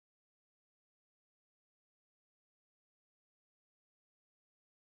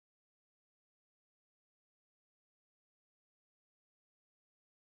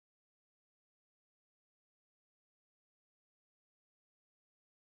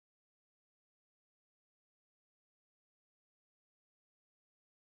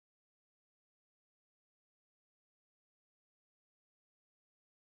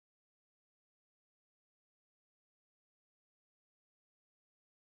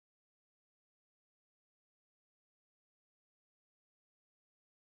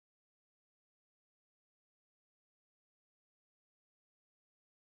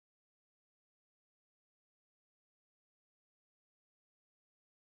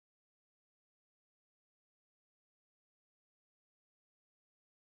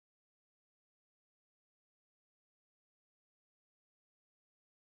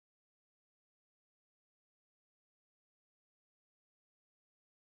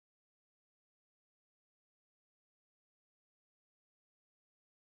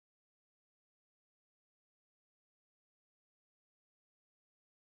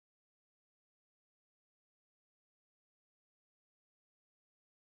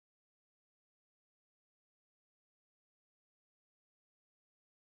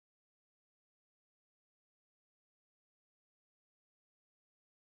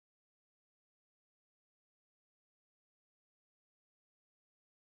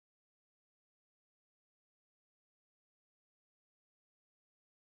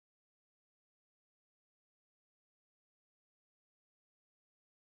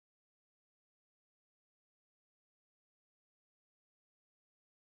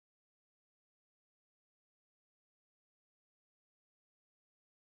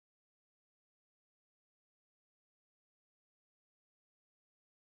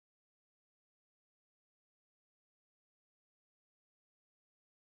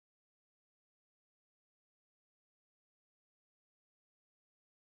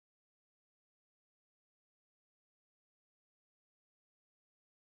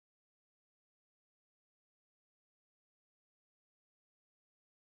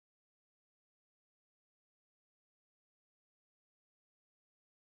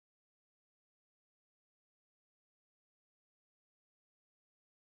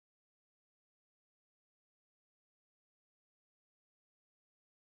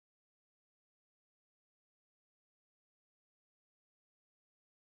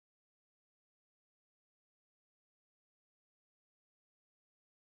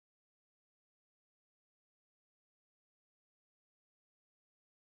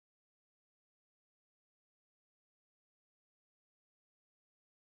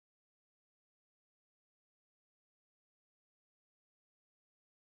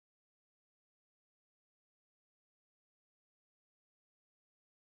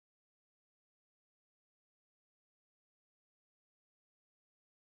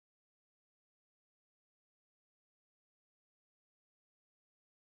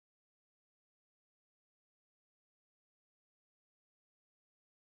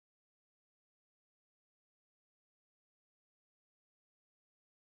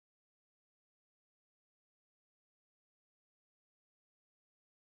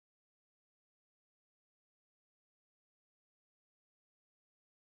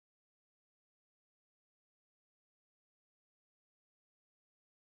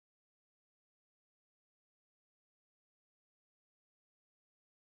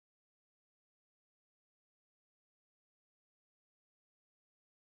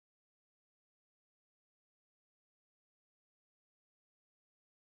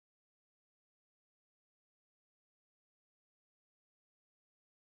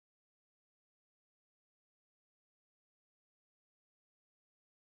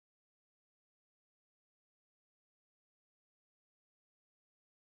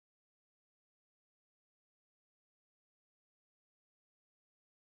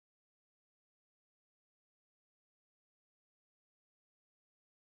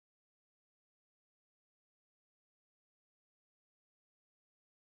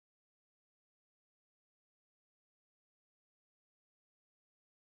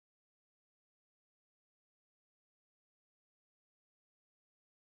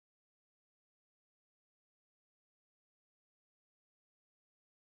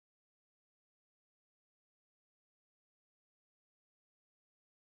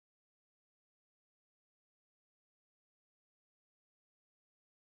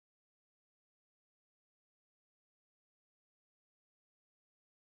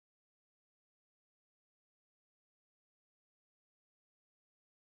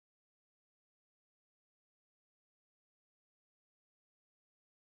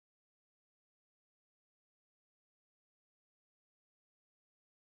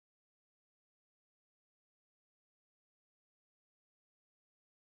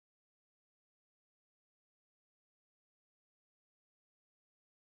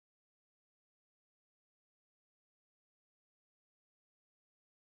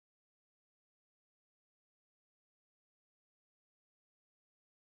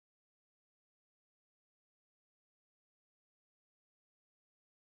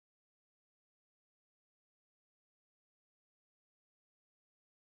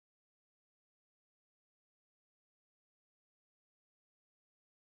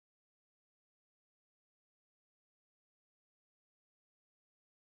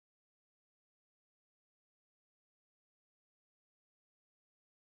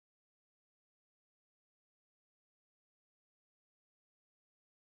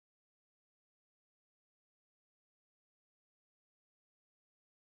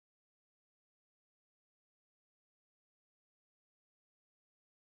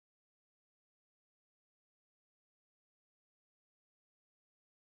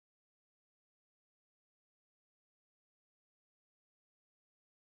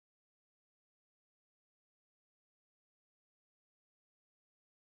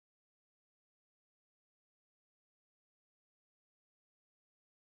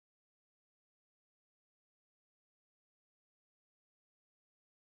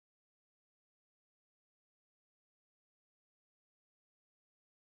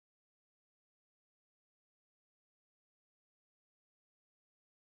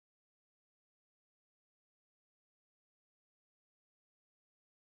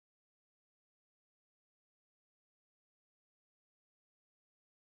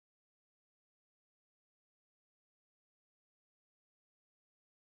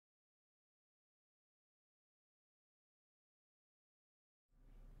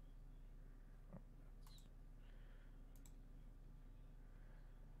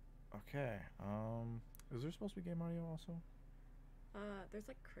Okay. Is there supposed to be game audio also? There's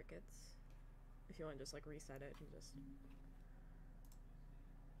like crickets. If you want to just like reset it and just.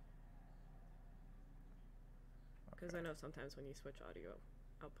 Because Okay. I know sometimes when you switch audio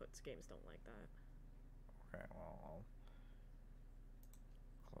outputs, games don't like that. Okay, well, I'll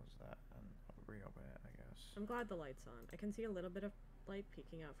close that and reopen it, I guess. I'm glad the light's on. I can see a little bit of light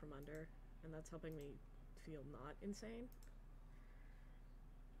peeking out from under, and that's helping me feel not insane.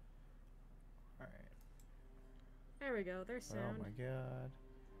 Alright. There we go, there's sound. Oh my god.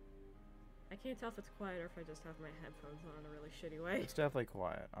 I can't tell if it's quiet or if I just have my headphones on in a really shitty way. It's definitely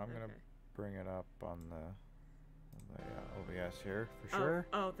quiet. I'm Okay. gonna bring it up on the OBS here for sure.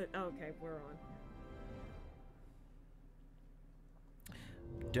 Okay, we're on.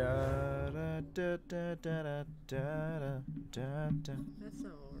 Da da da da da da da da. That's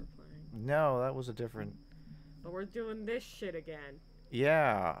not what we're playing. No, that was a different. But we're doing this shit again.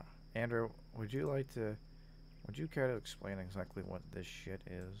 Yeah, Andrew, would you care to explain exactly what this shit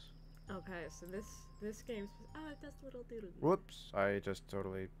is? Okay, so this game's that's little doodle. Whoops! I just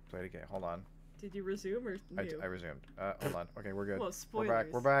totally played a game. Hold on. Did you resume or new? I resumed. Hold on. Okay, we're good. Well,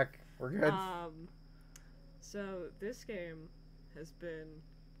 spoilers. We're back. We're good. So this game has been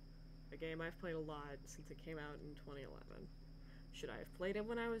a game I've played a lot since it came out in 2011. Should I have played it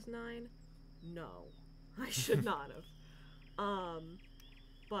when I was 9? No, I should not have.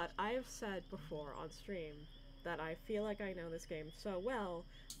 But I have said before on stream that I feel like I know this game so well,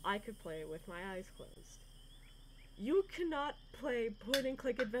 I could play it with my eyes closed. You cannot play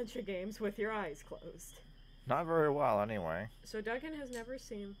point-and-click adventure games with your eyes closed. Not very well, anyway. So Duncan has never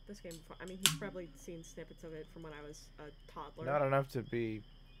seen this game before. I mean, he's probably seen snippets of it from when I was a toddler. Not enough to be,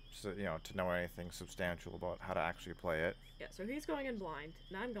 to know anything substantial about how to actually play it. Yeah, so he's going in blind,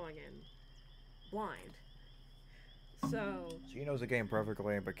 and I'm going in blind. So he knows the game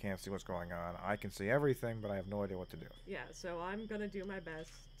perfectly, but can't see what's going on. I can see everything, but I have no idea what to do. Yeah, so I'm gonna do my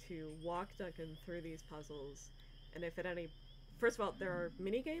best to walk Duncan through these puzzles, and if at any... First of all, there are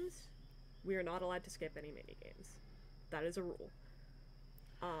mini-games. We are not allowed to skip any mini-games. That is a rule.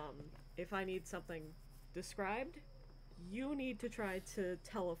 If I need something described, you need to try to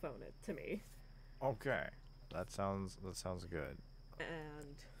telephone it to me. Okay. That sounds good.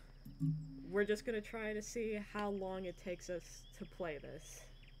 And we're just gonna try to see how long it takes us to play this.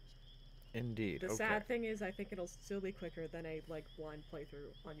 Indeed. The sad thing is, I think it'll still be quicker than a blind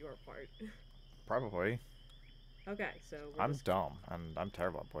playthrough on your part. Probably. Okay, so I'm dumb, and I'm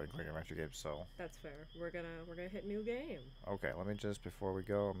terrible at playing quick adventure games, so that's fair. We're gonna hit new game. Okay, let me just, before we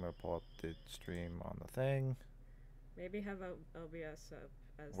go, I'm gonna pull up the stream on the thing. Maybe have OBS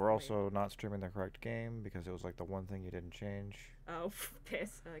as we're also not streaming the correct game because it was like the one thing you didn't change. Oh,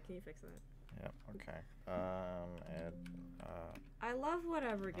 piss. Can you fix that? Yeah, okay. I love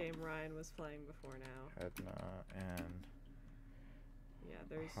whatever game Ryan was playing before now. Edna and... Yeah,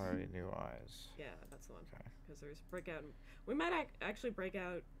 there's... Harvey New Eyes. Yeah, that's the one. Okay. Because there's Breakout... We might actually...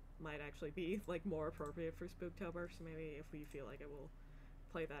 Breakout might actually be, more appropriate for Spooktober, so maybe if we feel like it, we'll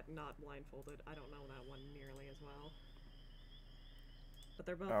play that not blindfolded. I don't know that one nearly as well. But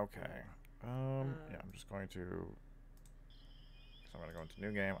they're both... Okay. Yeah, I'm just going to... So I'm going to go into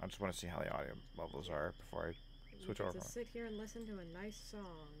new game. I just want to see how the audio levels are before I switch over. Just sit here and listen to a nice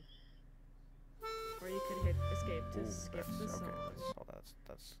song. Or you could hit escape to skip the song. Okay,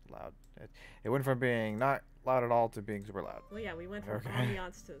 that's loud. It went from being not loud at all to being super loud. Well, yeah, we went from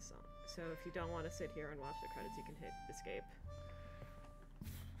ambiance to the song. So if you don't want to sit here and watch the credits, you can hit escape.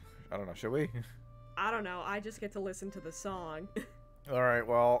 I don't know. Should we? I don't know. I just get to listen to the song. All right.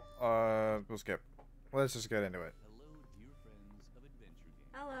 Well, we'll skip. Let's just get into it. Hello, dear friends of adventure games.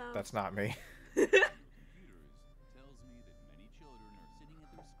 Hello. That's not me. Computers tells me that many children are sitting at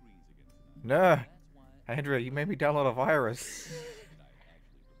their screens again tonight. Nah. Andrea, you made me download a virus. That I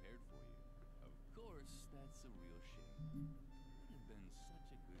actually prepared for you. Of course, that's a real shame. It would have been such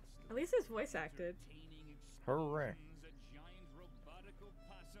a good story. At least it's voice acted. Hooray.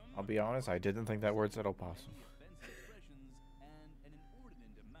 I'll be honest, I didn't think that word said opossum.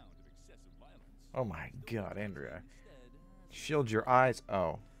 Oh my god, Andrea. Shield your eyes.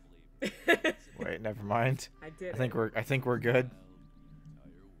 Oh. Wait, never mind. I did. I think we're good.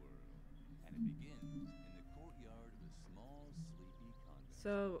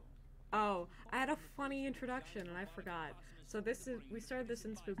 So, I had a funny introduction and I forgot. So we started this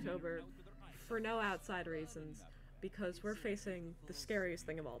in Spooktober for no outside reasons, because we're facing the scariest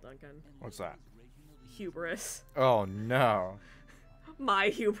thing of all, Duncan. What's that? Hubris. Oh no. My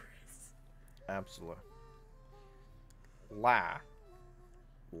hubris. Absolutely. La.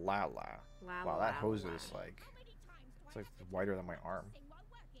 Wow, that hose is it's like wider than my arm.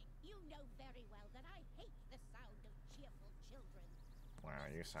 Wow,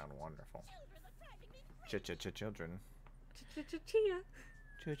 you sound wonderful. Children. Chia.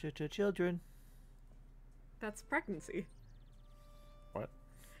 Children. That's pregnancy. What?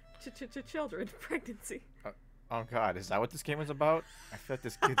 Children. Pregnancy. Oh god, is that what this game is about? I feel like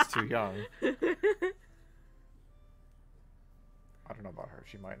this kid's too young. I don't know about her.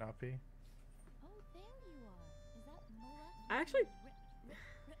 She might not be. Oh, there you are. Is that Mola? I actually...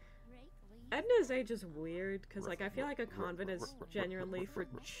 Lee? Edna's age is weird, because, like, I feel like a convent is genuinely for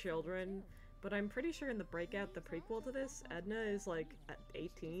children, but I'm pretty sure in the Breakout, the prequel to this, Edna is, like, at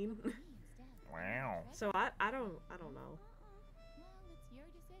 18. Wow. So I don't know. Well, it's your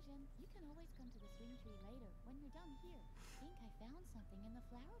decision. You can always come to the swing tree later when you're done here. I think I found something in the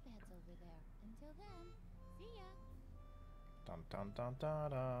flower beds over there. Until then, see ya. Dun dun dun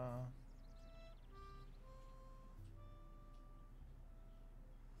dun dun.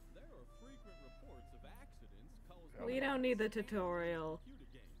 There are frequent reports of accidents caused We don't need the tutorial.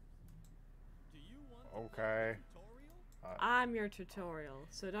 computer games. Do you want Okay. tutorial? I'm your tutorial.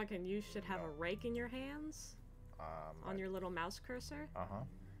 So Duncan, you should have a rake in your hands on your little mouse cursor. Uh-huh.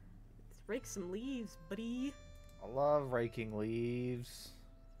 Let's rake some leaves, buddy. I love raking leaves.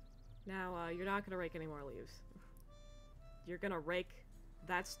 Now, you're not gonna rake any more leaves. You're gonna rake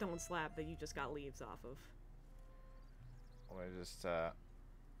that stone slab that you just got leaves off of. Let me just, stone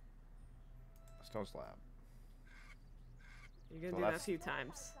slab. You're gonna So do that a that's- few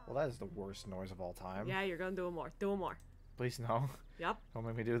times. Well, that is the worst noise of all time. Yeah, you're gonna do it more. Do it more. Please no. Yep. Don't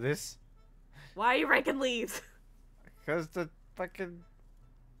make me do this. Why are you raking leaves? Because the fucking...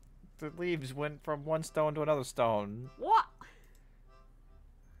 The leaves went from one stone to another stone. What?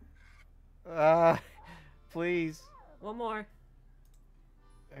 Please. One more.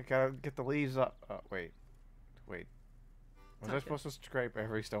 I gotta get the leaves up. Wait. Was I Okay. supposed to scrape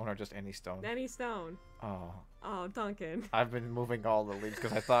every stone or just any stone? Any stone. Oh. Oh, Duncan. I've been moving all the leaves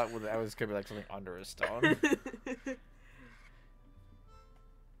because I thought I was gonna be like something under a stone.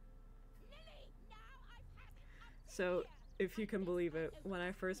 So, if you can believe it, when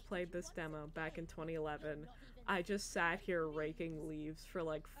I first played this demo back in 2011, I just sat here raking leaves for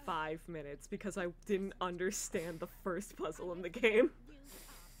like 5 minutes because I didn't understand the first puzzle in the game.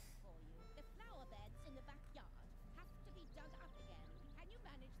 The flower beds in the backyard have to be dug up again. Can you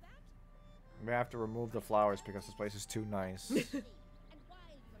manage that? We have to remove the flowers because this place is too nice. And while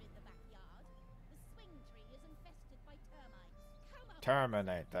you're in the backyard, the swing tree is infested by termites. Come up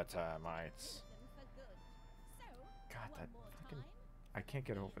Terminate the termites. with them for good. So, God, one that more fucking... time. I can't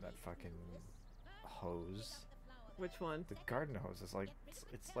get over that fucking hose. Which one? The garden hose is like...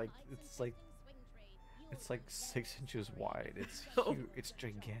 It's like 6 inches wide. It's Oh. huge. It's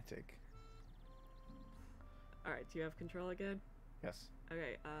gigantic. Alright, do you have control again? Yes.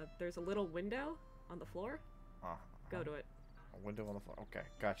 Okay, there's a little window on the floor. Go to it. A window on the floor. Okay,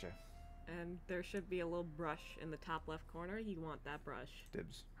 gotcha. And there should be a little brush in the top left corner. You want that brush.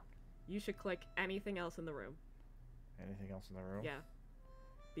 Dibs. You should click anything else in the room. Anything else in the room? Yeah.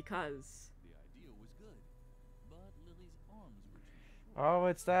 Because... The idea was good, but Lily's arms were too short. Oh,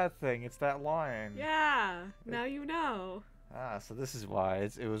 it's that thing. It's that line. Yeah! Now you know. Ah, so this is why.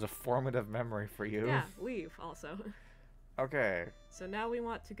 It was a formative memory for you. Yeah, leave also. Okay. So now we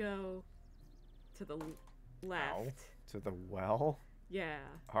want to go to the left. Ow. To the well? Yeah.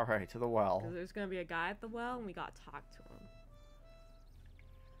 Alright, to the well. Because there's going to be a guy at the well, and we got to talk to him.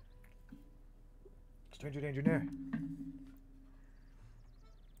 Stranger danger near.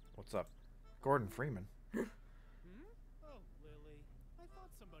 What's up? Gordon Freeman. Hmm? Oh, Lily. I thought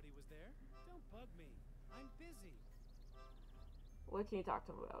somebody was there. Don't bug me. I'm busy. What can you talk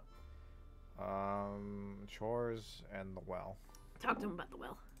to him about? Chores and the well. Talk to him about the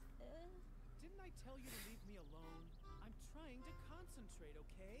well. Didn't I tell you to leave me alone? I'm trying to concentrate,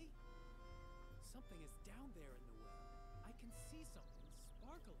 okay? Something is down there in the well. I can see something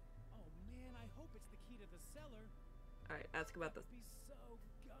sparkling. Oh man, I hope it's the key to the cellar. Alright, ask about the... That'd be so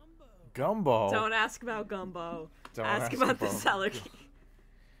gumbo. Gumbo. Don't ask about Gumbo. Don't ask about the about- cellar key.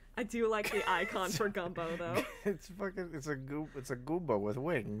 I do like the icon for Gumbo, though. It's a Goomba with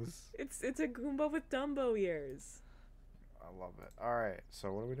wings. It's a Goomba with Dumbo ears. I love it. All right,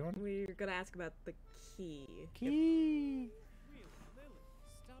 so what are we doing? We're gonna ask about the key. Key. Really, Lily,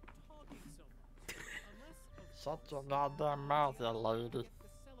 stop talking so much. Unless, of Shut your course, goddamn mouth, you I lady. get the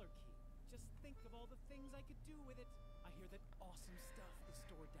cellar key. Just think of all the things I could do with it. I hear that awesome stuff is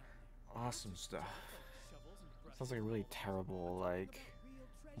stored down there. Awesome stuff. Shovels and brushes Sounds like a really and all. terrible, We're talking like, about real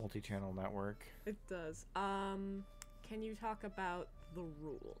treasure. multi-channel network. It does. Can you talk about the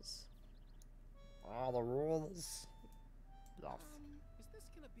rules? All the rules. Yes. Is this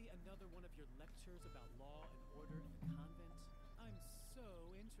gonna be another one of your lectures about law and order in the convent? I'm so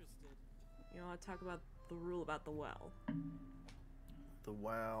interested. You want to talk about the rule about the well? The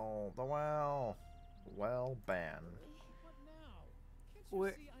well ban. What now? Can't you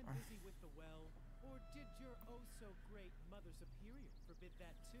Wait. see I'm busy with the well? Or did your oh-so-great Mother Superior forbid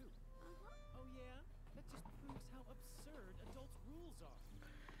that too? Oh yeah? That just proves how absurd adults' rules are.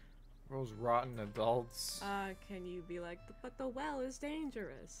 Those rotten adults. Can you be like, but the well is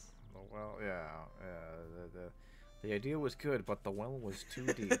dangerous? The well, yeah. The idea was good, but the well was too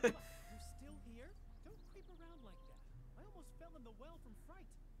deep. You're still here? Don't creep around like that. I almost fell in the well from fright.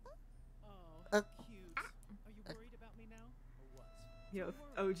 Oh, cute. Are you worried about me now? Or what? Yo,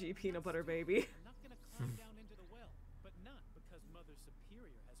 Don't OG worry. peanut butter baby. I'm not gonna climb down into the well, but not because Mother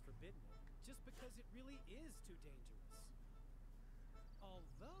Superior has forbidden it, just because it really is too dangerous.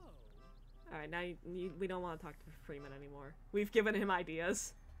 Although... Alright, now we don't want to talk to Freeman anymore. We've given him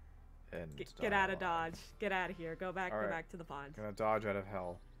ideas. And Get out of Dodge. Get out of here. Go back to the pond. Gonna dodge out of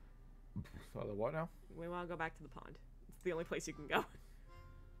hell. Oh, the what now? We want to go back to the pond. It's the only place you can go.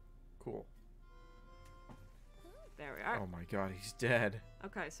 Cool. There we are. Oh my god, he's dead.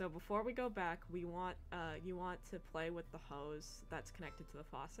 Okay, so before we go back, we want you want to play with the hose that's connected to the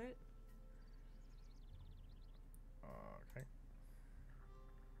faucet. Okay.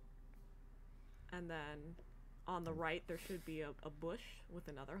 And then on the right there should be a bush with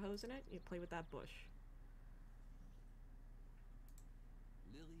another hose in it. You play with that bush.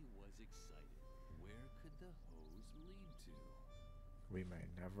 Lily was excited. Where could the hose lead to? We may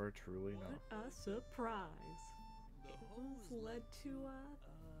never truly know. What a surprise! The It hose led to a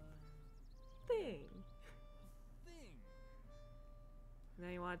thing. thing. Now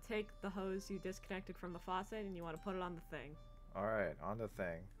you want to take the hose you disconnected from the faucet and you want to put it on the thing. Alright, on the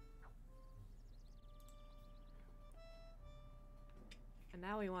thing. And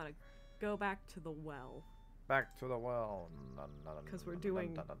now we want to go back to the well. Back to the well. Because we're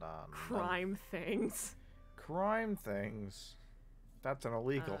doing crime things. Crime things? That's an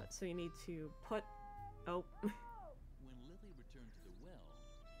illegal. So you need to put... Oh. When Lily returned to the well,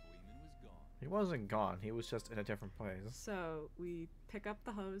 Freeman was gone. He wasn't gone. He was just in a different place. So we pick up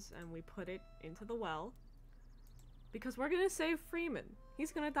the hose and we put it into the well. Because we're going to save Freeman.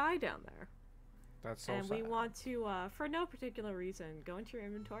 He's going to die down there. That's so and sad. we want to, for no particular reason, go into your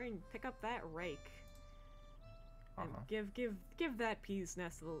inventory and pick up that rake. And give that pea's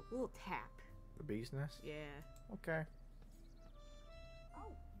nest a little tap. The bee's nest? Yeah. Okay.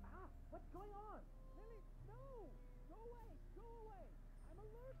 What's going on? Lily, no! Go away! Go away! I'm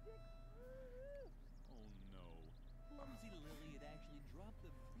allergic! Oh no. Clumsy Lily had actually dropped the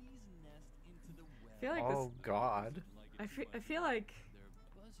bee's nest into the well. I feel like Oh god. I feel like Their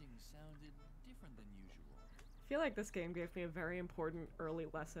buzzing sounded different than usual. I feel like this game gave me a very important early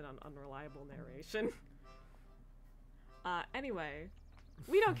lesson on unreliable narration. Anyway,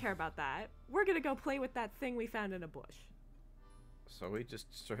 we don't care about that. We're gonna go play with that thing we found in a bush. So we just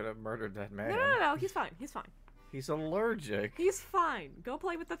straight up murdered that man. No, he's fine. He's fine. He's allergic. He's fine. Go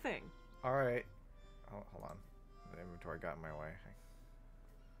play with the thing. Alright. Oh, hold on. The inventory got in my way.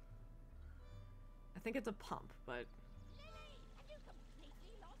 I think it's a pump, but... Lily, have you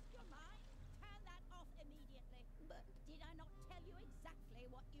completely lost your mind? Turn that off immediately. But did I not tell you exactly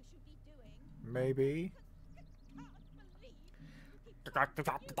what you should be doing? Maybe. Can't believe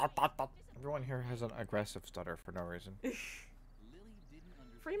you keep Everyone here has an aggressive stutter for no reason. Lily didn't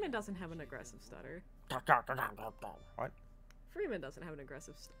understand. Freeman doesn't have an aggressive stutter. What? Freeman doesn't have an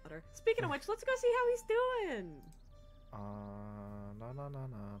aggressive stutter. Speaking of which, let's go see how he's doing. Na na na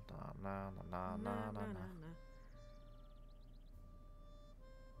na na na na na na.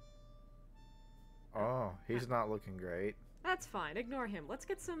 Oh, he's not looking great. That's fine. Ignore him. Let's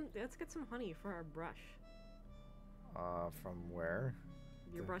get some honey for our brush. From where?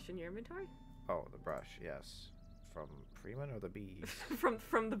 Your brush in your inventory? Oh, the brush. Yes. From Freeman or the bees?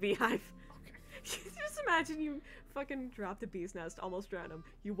 from the beehive. Okay. Just imagine you fucking dropped a bee's nest, almost drowned him.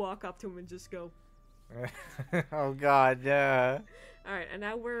 You walk up to him and just go. Oh God, yeah. All right, and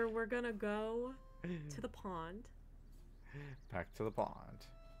now we're gonna go to the pond. Back to the pond.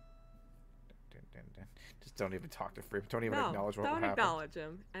 Dun, dun, dun. Just don't even talk to Freeman. Don't even No, acknowledge what don't happened. acknowledge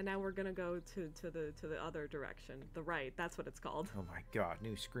him. And now we're gonna go to the other direction, the right. That's what it's called. Oh my God,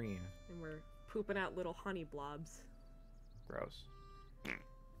 new screen. And we're pooping out little honey blobs. Gross.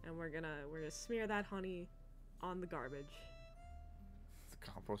 And we're gonna smear that honey on the garbage. The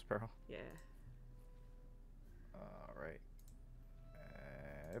compost barrel. Yeah. Right.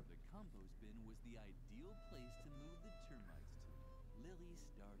 The compost bin was the ideal place to move the termites to. Lily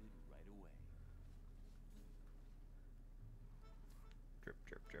started right away. Drip,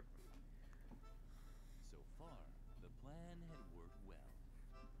 drip, drip. So far, the plan had worked well.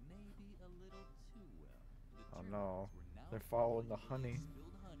 no. Were now They're following the pouring honey.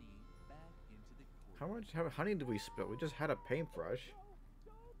 spilled honey back into the How courtyard. much honey did we spill? We just had a paintbrush.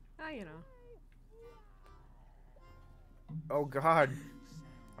 Ah, you know. Oh god.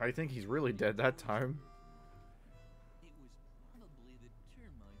 I think he's really dead that time. It was probably the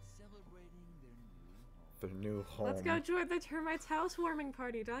termites celebrating their new home. The new home. Let's go join the termites housewarming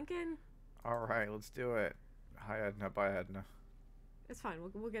party, Duncan. Alright, let's do it. Hi Edna, bye Edna. It's fine.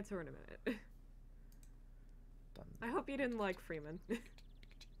 We'll get to her in a minute. Dun. I hope you didn't like Freeman.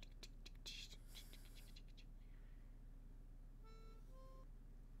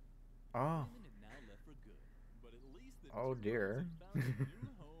 Oh. Freeman had now left for good, but at least the Oh, termites dear. had found a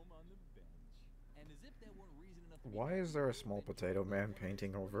new home on the bench. And as if that weren't reason enough to be Why is there a happy, small they potato took man one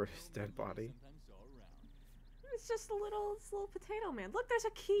painting of over the his dead body? sometimes saw around. It's just a little potato man. Look, there's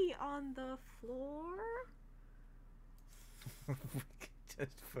a key on the floor. We could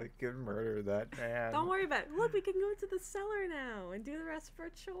just fucking murder that man. Don't worry about it. Look, we can go to the cellar now and do the rest of our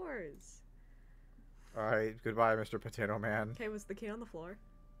chores. Alright, goodbye, Mr. Potato Man. Okay, was the key on the floor?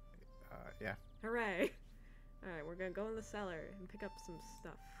 Yeah. Hooray! Alright, we're gonna go in the cellar and pick up some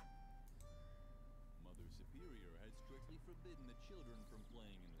stuff. Mother Superior had strictly forbidden the children from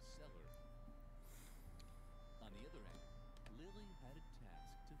playing in the cellar. On the other hand, Lily had a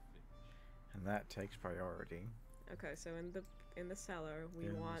task to finish. And that takes priority. Okay, so in the cellar, we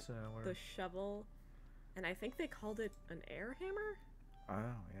In the want cellar. the shovel, and I think they called it an air hammer?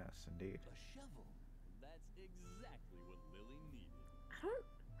 Oh, yes, indeed. A shovel. That's exactly what Lily needed. I don't...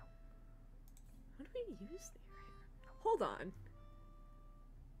 How do we use the air hammer? Hold on.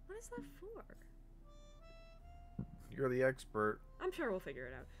 What is that for? You're the expert. I'm sure we'll figure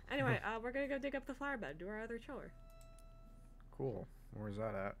it out. Anyway, we're gonna go dig up the flower bed, do our other chore. Cool. Where's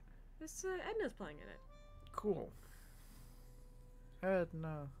that at? This, Edna's playing in it. Cool.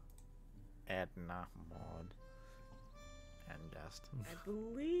 Edna. Edna mod. And guest. I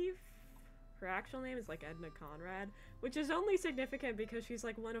believe her actual name is like Edna Conrad, which is only significant because she's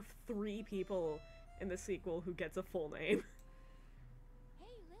like one of 3 people in the sequel who gets a full name.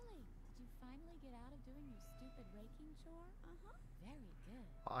 Hey, Lily, did you finally get out of doing your stupid raking chore? Uh-huh.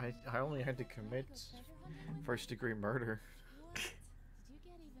 Very good. I only had to commit Treasure hunting with first-degree murder. What? Did you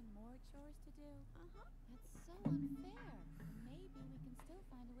get even more chores to do? Uh-huh. That's so unfair. Maybe we can still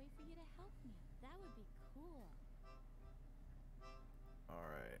find a way for you to help me. That would be cool.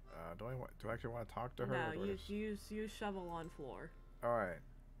 Alright. Do I actually want to talk to her? No, use shovel on floor. Alright.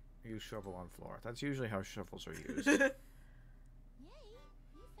 Use shovel on floor. That's usually how shovels are used. Yay! You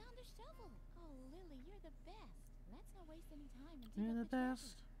found a shovel. Oh, Lily, you're the best. Let's not waste any time and dig up the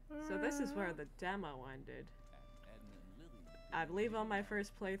treasure. So this is where the demo ended. Edna and Lily I believe on my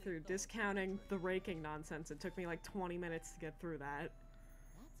first playthrough, discounting the raking nonsense, it took me like 20 minutes to get through that.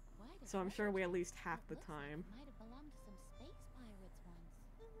 That's quite a So I'm sure we at least treasure. half the Looks like time. it might have belonged to some space pirates once.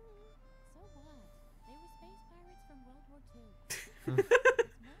 So what? They were space pirates from World War II.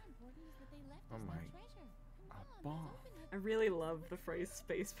 What's more important is that they left Oh us my- their treasure. Come on, bomb. let's open it. I really love the phrase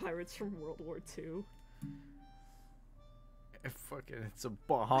space pirates from World War II. It's a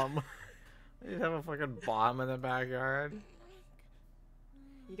bomb. You have a fucking bomb in the backyard.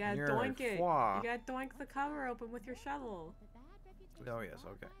 You gotta You're doink a it. fwa. You gotta doink the cover open with your shovel. The bad reputation Oh, yes,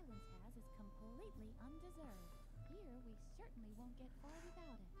 Rock okay. Islands has is completely undeserved. Here, we certainly won't get far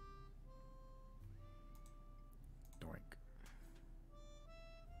without it. Doink.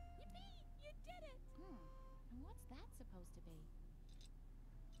 Yippee! You did it! And what's that supposed to be?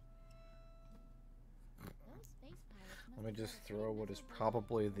 Those space pirates must Let me have just got a throw big what is missile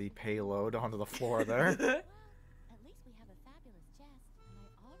probably blown the up. payload onto the floor there. Well, at least we have a fabulous chest, and I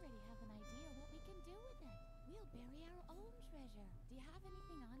already have an idea what we can do with it. We'll bury our own treasure. Do you have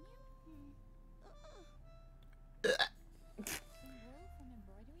anything on you? Some wool from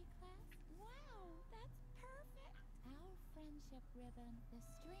embroidery class? Wow, that's perfect! Our friendship ribbon, the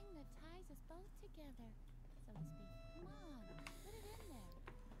string that ties us both together, so to speak. Come on, put it in there.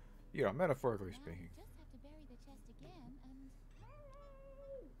 Yeah, metaphorically Now speaking. we just have to bury the chest again, and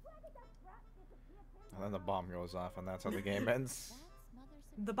And then the bomb goes off, and that's how the game ends. that's Mother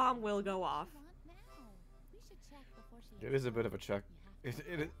The bomb will go off. What do you want now? We should check before she It is a bit of a check. You have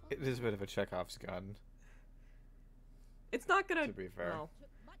to be It is a bit of a Chekhov's gun. It's not gonna. To be fair. Well,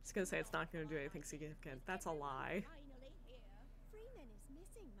 I was gonna say it's not gonna do anything significant. That's a lie. Finally here. Freeman is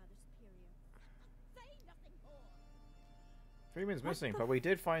missing, Mother Superior. Say nothing more. Freeman's missing, but we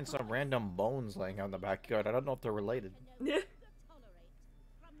did find some random bones laying out in the backyard. I don't know if they're related. Yeah. Tolerate.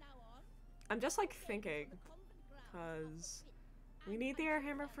 From now on, I'm just like thinking, the convent grounds cause we need the air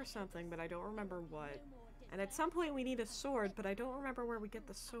hammer for something, but I don't remember what. And at some point we need a sword, but I don't remember where we get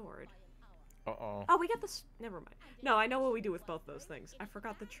the sword. Uh-oh. Oh, we get this. Never mind. No, I know what we do with both those things. I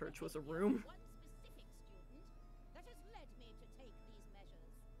forgot the church was a room. One specific student that has led me to take these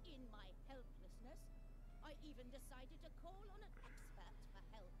measures. In my helplessness, I even decided to call on an expert for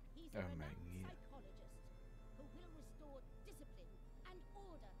help. He's a Oh, my renowned God. psychologist who will restore discipline and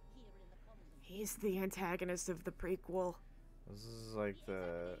order here in the convent. He's the antagonist of the prequel. This is like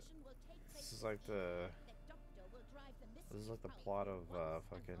the... Examination will take place This is like the... The doctor will drive the This is mystery like the home plot of once and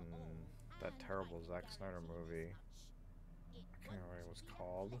fucking for all, that and terrible I can Zack Snyder guarantee movie. as much. It I can't remember what it won't was be a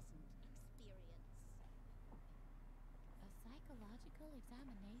called. pleasant experience. A psychological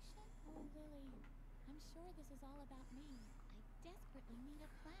examination? Oh, Lily, I'm sure this is all about me. I desperately need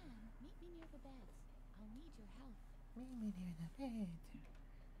a plan. Meet me near the beds. I'll need your help.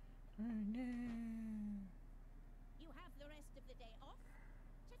 You have the rest of the day off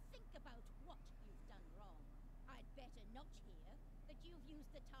to think about what you've done wrong. I'd better not hear that you've used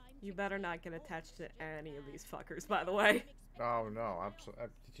the time. You to better clear not get all attached to mischief any of and these fuckers, by the way. Oh no, absolutely.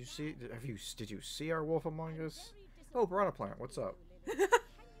 Did you see? Did you see our Wolf Among Us? Oh, Piranha Plant, what's up? Can you ever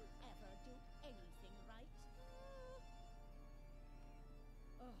do anything right?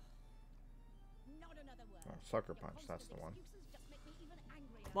 Ugh. Not another word. Oh, Sucker Your Punch, that's the constant one. excuses just make me even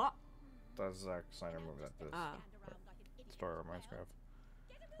angrier. What? That's Zack Snyder And I'll movie that just this Ah. stand around like an idiot. story reminds me of.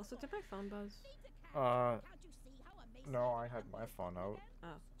 Get a move Also, on. did my phone buzz? Need to catch. Uh, Can't you see how amazing no, you I are had my with phone them out.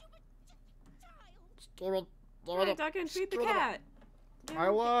 again? Oh. Stupid child. Alright, Duncan, feed the cat. I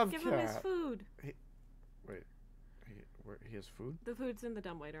love Give him his cat. food. Wait, he has food? The food's in the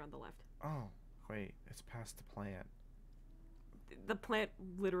dumbwaiter on the left. Oh, wait, it's past the plant. The plant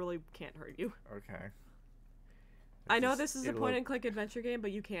literally can't hurt you. Okay. I It's know just- this is a it'll- point-and-click adventure game,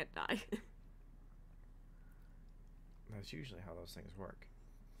 but you can't die. That's usually how those things work.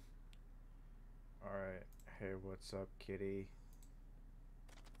 Alright, hey, what's up, kitty?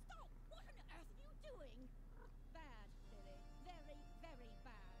 Stop! What on earth are you doing? Bad, Lily. Very, very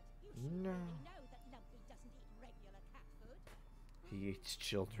bad. You should No. really know that Lumpy doesn't eat regular cat food. He eats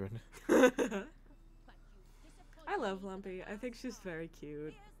children. But you disappointed I love me for the Lumpy. I think last she's time. very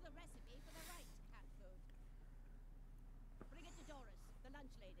cute. Here's the recipe for the right cat food. Bring it to Doris, the lunch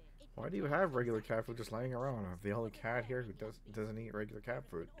lady. It Why do you contains have regular exactly cat food just laying around? I'm the only cat here who doesn't eat regular cat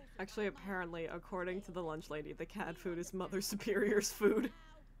food. Actually, apparently, according to the lunch lady, the cat food is Mother Superior's food.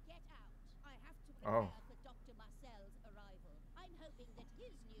 Now, get out. I have to Oh. prepare for Dr. Marcel's arrival. I'm hoping that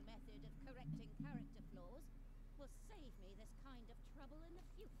his new method of correcting character flaws will save me this kind of trouble in the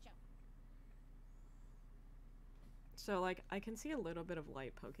future. So, like, I can see a little bit of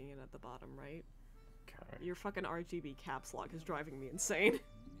light poking in at the bottom, right? Okay. Your fucking RGB caps lock is driving me insane. Miserable.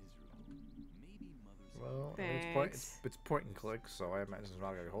 Maybe mother's Well, I mean, Thanks. it's point and click, so I imagine there's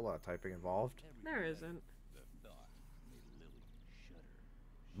not gonna be a whole lot of typing involved. There isn't. The thought made Lily shudder.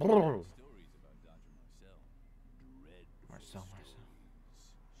 She Brrr. heard stories about Dr. Marcel. Dreadful Marcel. stories.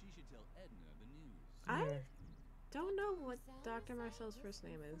 She should tell Edna the news. I don't know what Dr. Marcel's first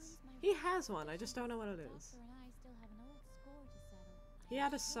name is. He has one, I just don't know what it is. He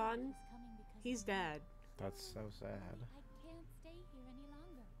had a son. He's dead. That's so sad. I can't stay here any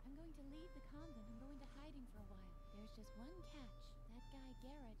longer. I'm going to leave the convent and go into hiding for a while. There's just one catch. That guy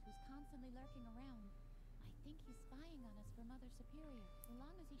Garrett who's constantly lurking around. I think he's spying on us for Mother Superior. So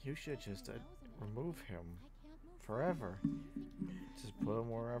long as he You keeps should poking just his nose in remove everything, him I can't move forever. forward. Do you think he Just put him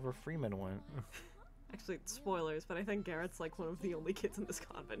wherever Freeman went. Actually, spoilers, but I think Garrett's like one of the only kids in this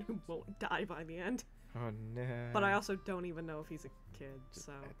convent who won't die by the end. Oh no. But I also don't even know if he's a kid,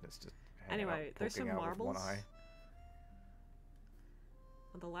 so... Edna's just hanging Anyway, out, there's poking some out with one marbles. eye.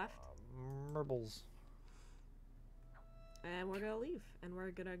 On the left. Marbles. And we're gonna leave. And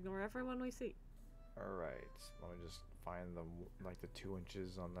we're gonna ignore everyone we see. Alright, let me just find them, like the 2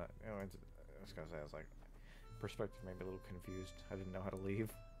 inches on that. You know, I was gonna say, I was like, perspective made me a little confused. I didn't know how to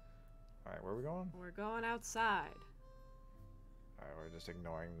leave. Alright, where are we going? We're going outside. Alright, we're just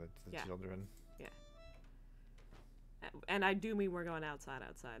ignoring the Yeah. children. And I do mean we're going outside.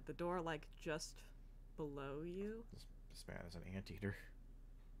 The door, like, just below you. This man is an anteater.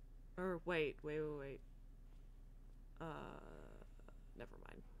 Or, wait. Never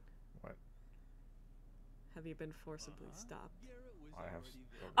mind. What? Have you been forcibly stopped? Garrett was I have. already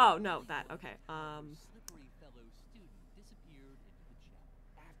there. Oh, no, that, okay. Slippery fellow student disappeared into the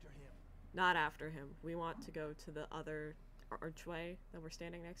chapel. After him. Not after him. We want to go to the other archway that we're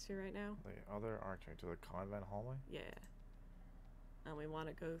standing next to right now. The other archway to the convent hallway? Yeah. And we want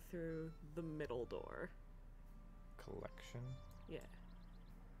to go through the middle door. Collection? Yeah.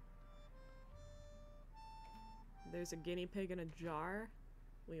 There's a guinea pig in a jar.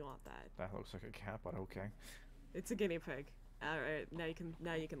 We want that. That looks like a cat, but okay. It's a guinea pig. All right, now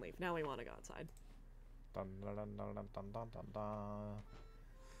you can leave. Now we want to go outside. Dun, dun, dun, dun, dun, dun, dun, dun, dun.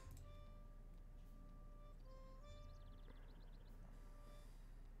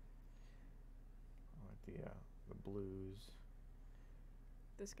 I like the blues.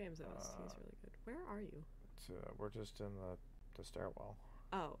 This game's OST is really good. Where are you? We're just in the stairwell.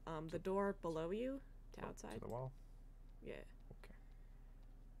 Oh, the door below you to outside. To the wall. Yeah. Okay.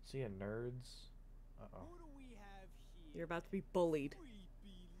 See ya, nerds. Uh oh. Who do we have here? You're about to be bullied.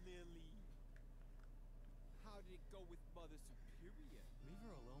 Creepy Lily. How did it go with Mother Superior? Leave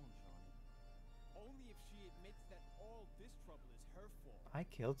her alone, Shawnee. Only if she admits that all this trouble is her fault. I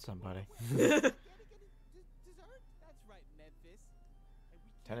killed somebody. Dessert? That's right, Memphis. And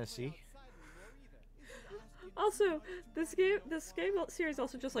we can't Tennessee? play outside anymore either. Isn't asking Also, too much this to game know series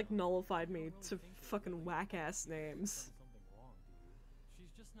also just like nullified me to fucking whack ass names. Something wrong, do you?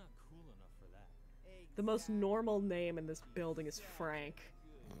 She's just not cool enough for that. The most normal name in this building is Frank.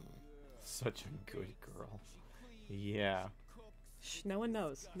 Such a good girl. Yeah. Shh, no one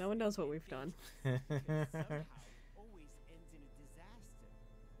knows. No one knows what we've done. Somehow always ends in a disaster.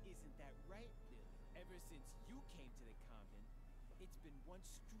 Isn't that right, Lily? Ever since you came to the convent, it's been one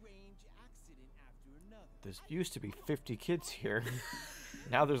strange accident after another. There used to be 50 kids here.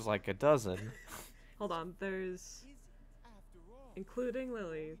 Now there's like a dozen. Hold on, there's, Is it, after all? including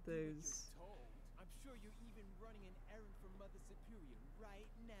Lily, We've been there's, told. I'm sure you're even running an errand for Mother Superior right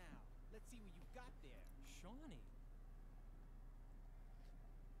now. Let's see what you got there. Shawnee.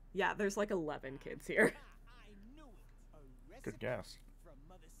 yeah, there's like 11 kids here. I knew it. A Good recipe guess. from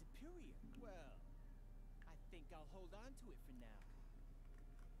Mother Superior. Well, I think I'll hold on to it for now.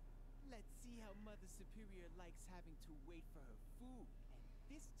 Let's see how Mother Superior likes having to wait for her food. And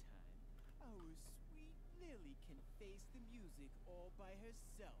this time, our sweet Lily can face the music all by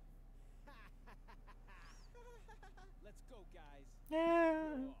herself. Let's go, guys. Yeah.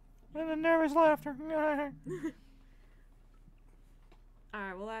 Go. And the nervous laughter.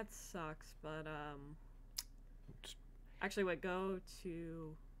 Alright, well that sucks, but actually wait, go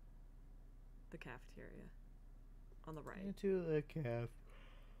to the cafeteria. On the right. Into the calf.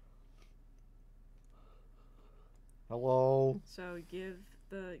 Hello. So give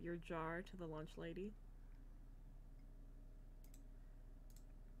your jar to the lunch lady.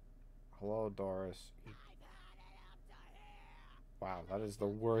 Hello, Doris. Wow, that is the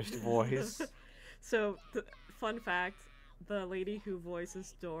worst voice. So, fun fact, the lady who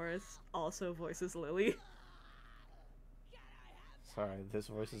voices Doris also voices Lily. Sorry, this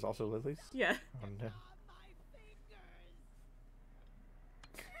voice is also Lily's? Yeah. Oh no.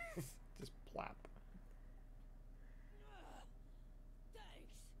 Just plap.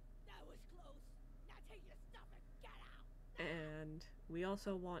 Thanks. That was close. Now take your stuff and get out. And we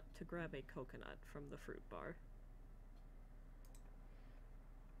also want to grab a coconut from the fruit bar.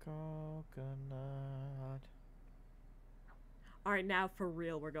 Coconut. Alright, now for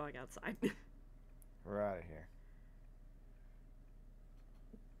real, we're going outside. We're out of here.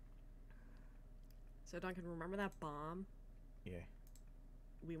 So, Duncan, remember that bomb? Yeah.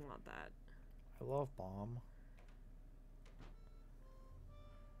 We want that. I love bomb.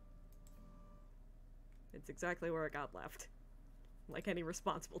 It's exactly where it got left. Like any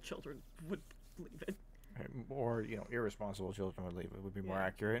responsible children would leave it. Or, you know, irresponsible children would leave it. Would be more Yeah.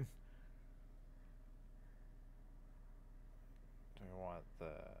 accurate. Do we want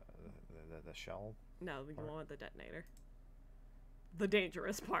the shell? No, you Or- want the detonator. The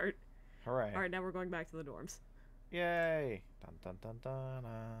dangerous part. Hooray. Alright, now we're going back to the dorms. Yay! Dun dun dun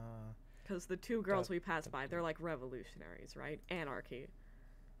dun. Because the two girls Dun, we passed dun, by, dun. they're like revolutionaries, right? Anarchy.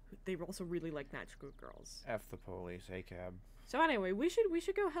 They also really like magical girls. F the police, ACAB. So anyway, we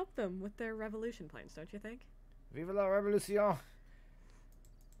should go help them with their revolution plans, don't you think? Vive la revolution!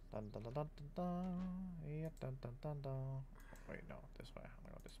 Dun dun dun dun dun dun. Yeah, dun dun dun dun. Wait, no, this way. I'm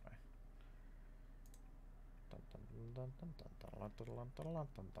gonna go this way. Dun dun dun dun dun dun dun dun dun dun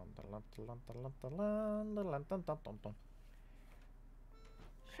dun dun dun dun dun dun dun.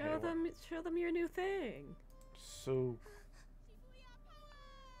 Hey, Show them your new thing. So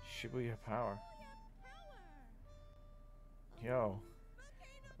Shibuya power. Yo,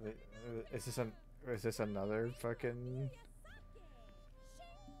 is this another fucking?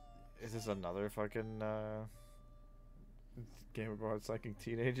 Is this another fucking game about psychic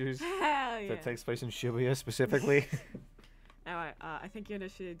teenagers Hell yeah. that takes place in Shibuya specifically? Alright, I think you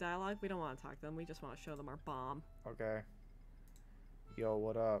initiated dialogue. We don't want to talk to them. We just want to show them our bomb. Okay. Yo,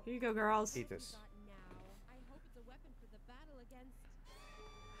 what up? Here you go, girls. Eat this. Now, I hope it's a weapon for the battle against.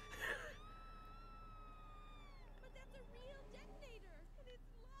 But that's a real detonator, and it's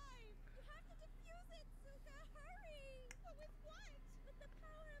live. You have to defuse it, Suka. Hurry! But with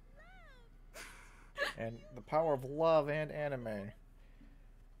The power of love and anime.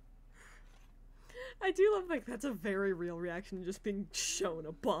 I do love, like, that's a very real reaction, just being shown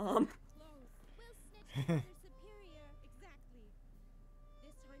a bomb. Close. We'll snitch to Mother Superior. Exactly.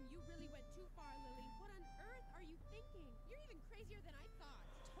 This time you really went too far, Lily. What on earth are you thinking? You're even crazier than I thought.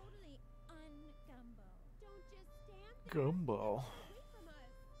 Totally un-gumbo. Don't just stand there. Gumbo. Away from us.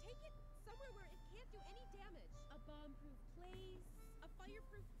 Take it somewhere where it can't do any damage. A bomb-proof place, a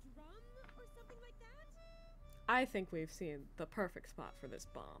fireproof drum, or something like that? I think we've seen the perfect spot for this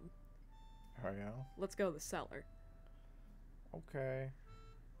bomb. Oh yeah. Let's go to the cellar. Okay.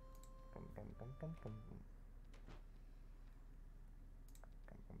 Dum, dum, dum, dum, dum, dum.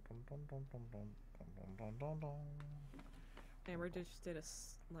 Dum, dum, dum, dum, dum, dum, dum, dum, dum, dum. Amber just did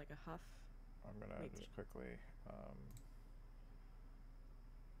like a huff. I'm gonna Me just too. quickly,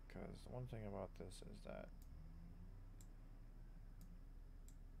 because one thing about this is that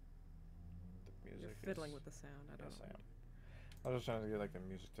the music You're fiddling is, with the sound. I don't yes, know. I am. I was just trying to get like the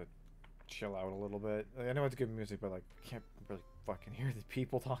music to chill out a little bit. I know it's good music, but like can't really fucking hear the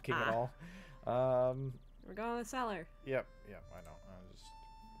people talking at all. We're going to the cellar. Yep, I know. I'm just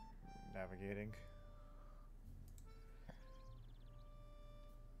navigating.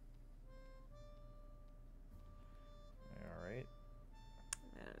 Alright.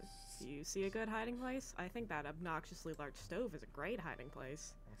 Do you see a good hiding place? I think that obnoxiously large stove is a great hiding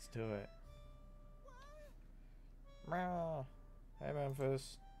place. Let's do it. Meow. Hey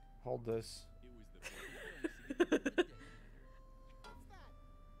Memphis. Hold this. It was the best place to get rid of the dead. What's that?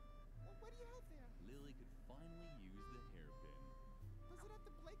 What do you have there? Lily could finally use the hairpin. Does it have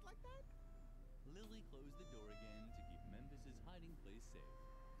to blink like that? Lily closed the door again to keep Memphis's hiding place safe.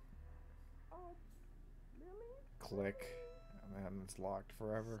 Click. And then it's locked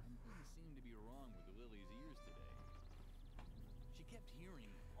forever. Something seemed to be wrong with Lily's ears today. She kept hearing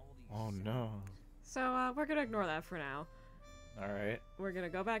all these Oh sounds. no. So, we're gonna ignore that for now. Alright. We're gonna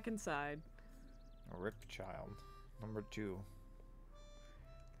go back inside. Rip Child. Number 2.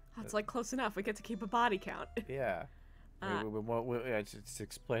 That's like close enough. We get to keep a body count. Yeah. Uh, Yeah, just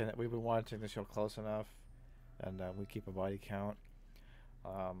explain that we've been watching the show close enough, and we keep a body count.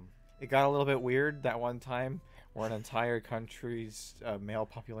 It got a little bit weird that one time where an entire country's male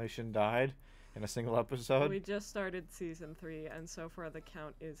population died in a single episode. We just started season 3, and so far the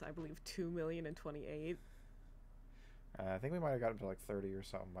count is, I believe, 2,028,000. I think we might have gotten to like 30 or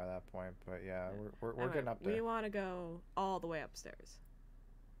something by that point, but yeah, we're Anyway, getting up there. We want to go all the way upstairs.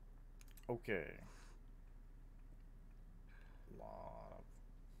 Okay. Lot of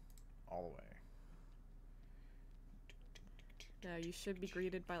all the way. Now, you should be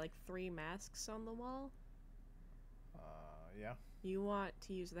greeted by like 3 masks on the wall. Yeah. You want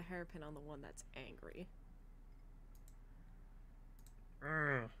to use the hairpin on the one that's angry.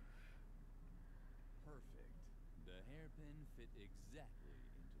 Perfect. The hairpin fit exactly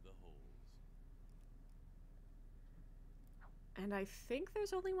into the holes. And I think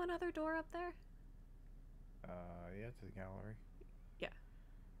there's only one other door up there. Yeah, to the gallery. Yeah.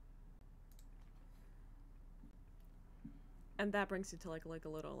 And that brings you to like a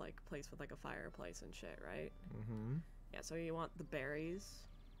little like place with like a fireplace and shit, right? Mm-hmm. Yeah, so you want the berries.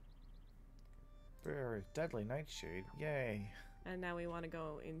 Very deadly nightshade. Yay. And now we want to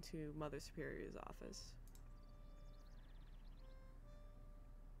go into Mother Superior's office.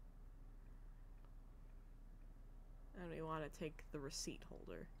 And we want to take the receipt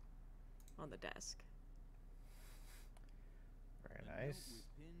holder on the desk. Very The note nice. was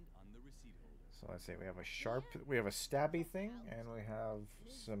pinned on the receipt holder. So let's see, we have a stabby thing, and we have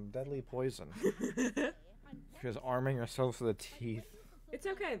some deadly poison. She's arming herself with the teeth. It's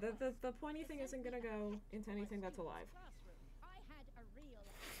okay. The pointy thing isn't gonna go into anything that's alive. I had a real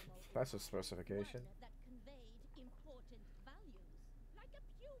animal That's a in my specification. one that conveyed important values, like a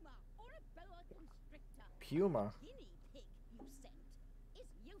puma or a boa constrictor. Puma. Guinea pig you sent is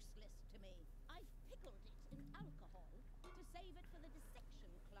useless to me. I've pickled it in alcohol to save it for the dissection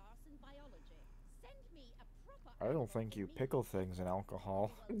class in biology. Send me a proper. I don't animal think you meat. pickle things in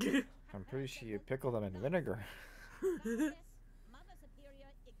alcohol. You will I'm pretty sure you pickle them in vinegar. Yes, Mother Superior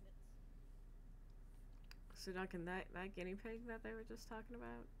ignorance. So Duncan, that guinea pig that they were just talking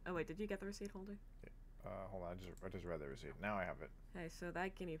about. Oh wait, did you get the receipt holder? Hold on, I just read the receipt. Now I have it. Hey, so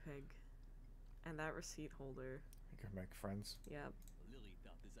that guinea pig and that receipt holder. You can make friends. Yep. Lily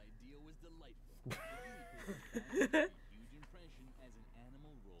thought this idea was delightful. The guinea pig had made a huge impression as an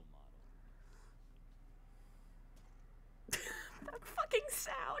animal role model. That fucking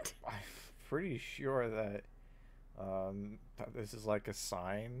sound. I'm pretty sure that that this is like a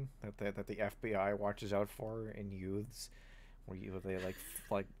sign that the FBI watches out for in youths, where they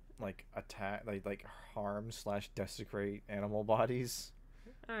like like attack, like harm slash desecrate animal bodies.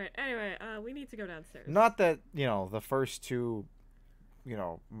 All right. Anyway, we need to go downstairs. Not that the first two,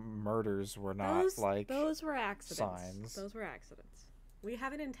 murders were not those were accidents. signs. Those were accidents. We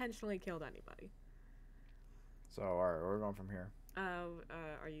haven't intentionally killed anybody. So all right, we're going from here.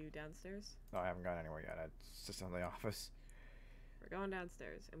 Are you downstairs? No, I haven't gone anywhere yet. It's just in the office. We're going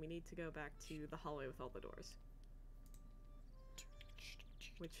downstairs, and we need to go back to the hallway with all the doors.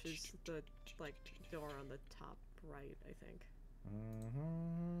 Which is the, door on the top right, I think.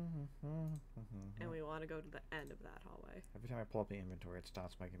 And we want to go to the end of that hallway. Every time I pull up the inventory, it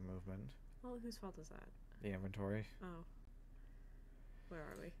stops making movement. Well, whose fault is that? The inventory. Oh. Where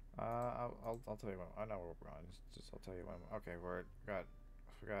are we? I'll tell you when. I know where we're going. Just I'll tell you when. Okay,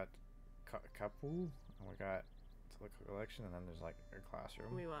 we got Kapu, and we got to the collection, and then there's like a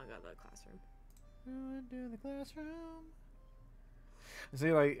classroom. We want to go to the classroom. We want to do the classroom. See,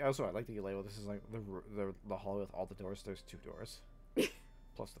 I like that you label this is like the hallway with all the doors. There's 2 doors,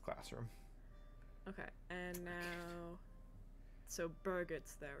 plus the classroom. Okay, and now, so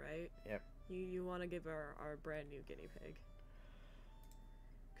Birgit's there, right? Yep. You want to give her our brand new guinea pig.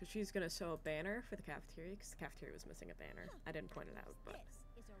 Because she's going to sew a banner for the cafeteria, because the cafeteria was missing a banner. I didn't point it out, but...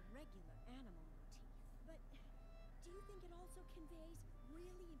 This is a regular animal motif, but do you think it also conveys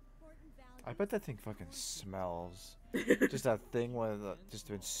really important values? I bet that thing fucking smells. Just that thing with just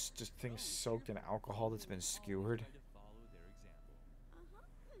things soaked in alcohol that's been skewered.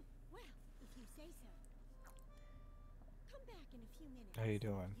 Well, if you say so. Come back in a few minutes. How you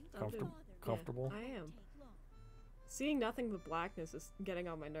doing? Comfortable? I am. Seeing nothing but blackness is getting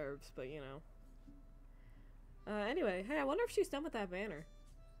on my nerves, but anyway, hey, I wonder if she's done with that banner.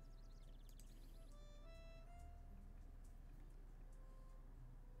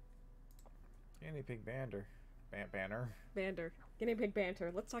 Guinea pig banner. Banter. Guinea pig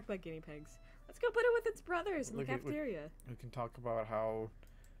banter. Let's talk about guinea pigs. Let's go put it with its brothers in the cafeteria. We can talk about how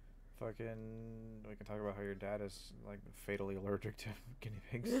we can talk about how your dad is like fatally allergic to guinea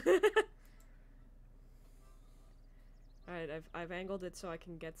pigs. Alright, I've angled it so I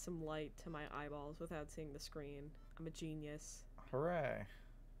can get some light to my eyeballs without seeing the screen. I'm a genius. Hooray.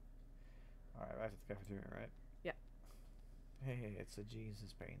 Alright, back to the cafeteria, right? Yeah. Hey, it's a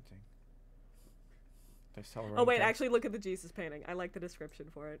Jesus painting. Oh wait, actually look at the Jesus painting. I like the description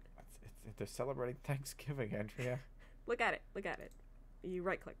for it. They're celebrating Thanksgiving, Andrea. Look at it. You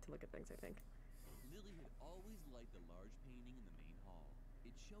right click to look at things, I think. Lily had always liked the large painting in the main hall.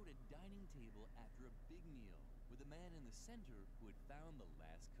 It showed a dining table after a big meal, with a man in the center who had found the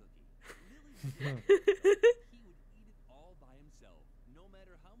last cookie. Lily said he would eat it all by himself, no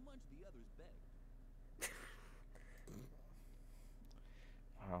matter how much the others begged.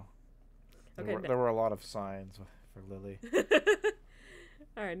 Wow. Okay, there were a lot of signs for Lily.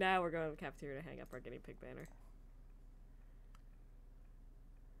 Alright, now we're going to the cafeteria to hang up our guinea pig banner.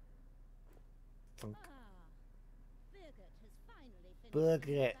 Thunk. Birgit has finally finished Birgit. the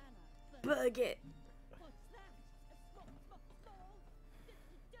banner, but Birgit! what's that? A small,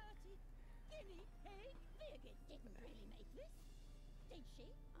 dirty guinea pig? Birgit didn't really make this, did she?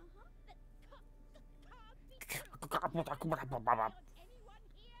 Not anyone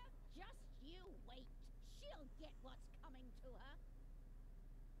here? Just you wait. She'll get what's coming to her.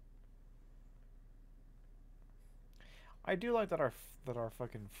 I do like that our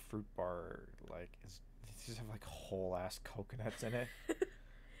fucking fruit bar is just have like whole ass coconuts in it.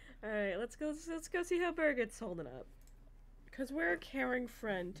 Alright, let's go see how Birgit's holding up. Because we're a caring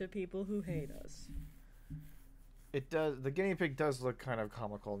friend to people who hate us. It does. The guinea pig does look kind of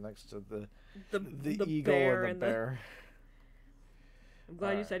comical next to the eagle bear and the bear. I'm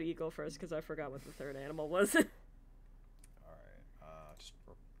glad you said eagle first because I forgot what the third animal was. Alright, just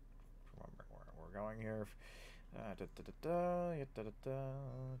remembering where we're going here. To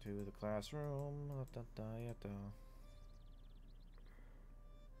the classroom.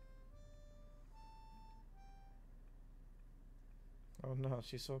 Oh no,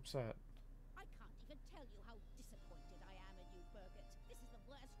 she's so upset. I can't even tell you how disappointed I am in you, Birgit. This is the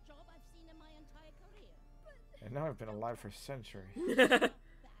worst job I've seen in my entire career. And now I've been alive for centuries.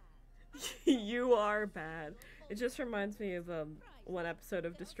 You are bad. It just reminds me of one episode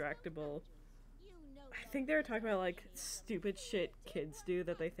of Distractable. I think they were talking about like stupid shit kids do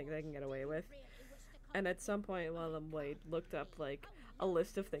that they think they can get away with. And at some point one of them looked up like a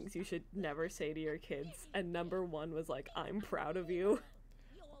list of things you should never say to your kids, and number 1 was like, I'm proud of you.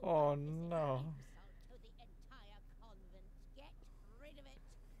 Oh no.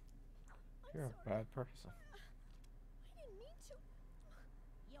 You're a bad person. I didn't mean to.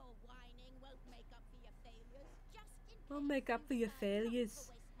 Your whining won't make up for your failures. Just in I'll case make up you for your decide not to failures.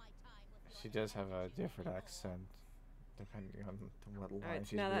 waste my She does have a different accent depending on what line Alright,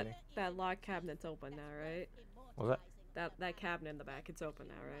 she's now reading. that lock cabinet's open now, right? Was That cabinet in the back, it's open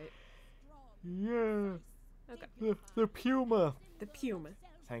now, right? Yeah. Okay. The Puma. The Puma.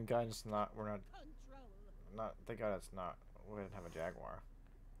 Thank God it's not. We're not. Thank God it's not. We didn't have a Jaguar.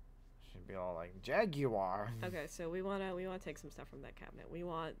 She'd be all like Jaguar. Okay, so we wanna take some stuff from that cabinet. We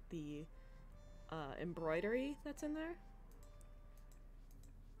want the embroidery that's in there.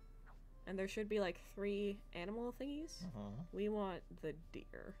 And there should be like 3 animal thingies. We want the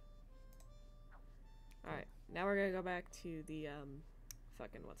deer. Alright, now we're gonna go back to the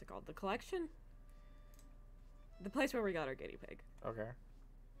fucking what's it called? The collection? The place where we got our guinea pig. Okay.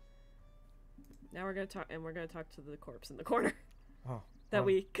 Now we're gonna talk to the corpse in the corner. Oh. That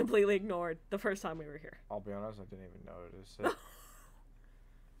we completely ignored the first time we were here. I'll be honest, I didn't even notice it.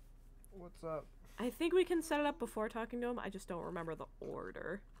 What's up? I think we can set it up before talking to him. I just don't remember the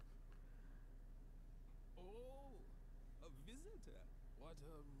order. Oh, a visitor. What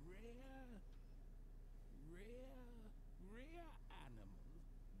a rare animal.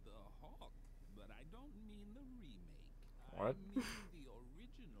 The hawk. But I don't mean the remake. What? I mean the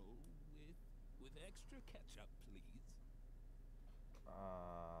original with extra ketchup, please.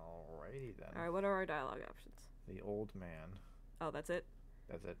 Alrighty then. Alright, what are our dialogue options? The old man. Oh, that's it?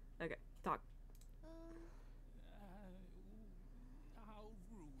 That's it. Okay, talk. How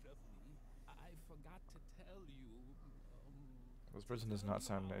rude of me. I forgot to tell you. This person does not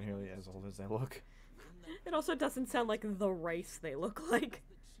sound nearly as old as they look. It also doesn't sound like the race they look like.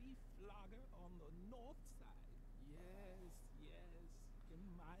 The chief flogger on the north side. Yes. In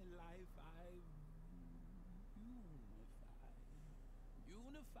my life, I've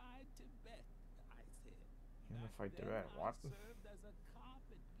unified Tibet. I said. Unified Back Tibet. then, What? I served as a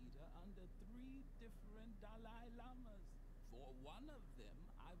carpet beater under 3 different Dalai Lamas. For one of them,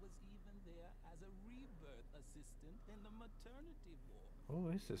 I was even there as a rebirth assistant in the maternity ward.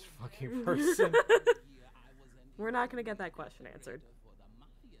 Who is this fucking person? We're not gonna get that question answered. For the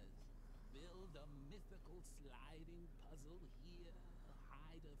Mayas, build a mythical sliding puzzle here,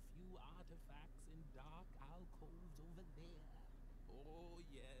 hide a few artifacts in dark alcoves over there. Oh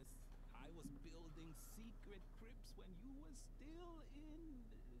yes, I was building secret crypts when you were still in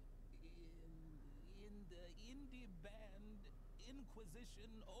the indie band Inquisition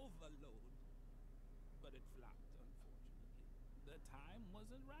Overload. But it flopped, unfortunately. The time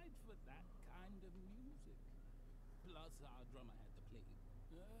wasn't right for that kind of music. Plus, our drummer had to play.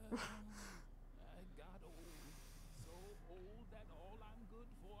 I got old. So old that all I'm good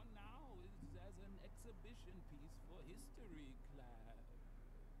for now is as an exhibition piece for history class.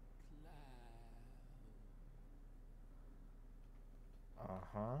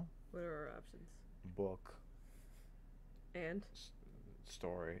 Uh-huh. What are our options? Book. And?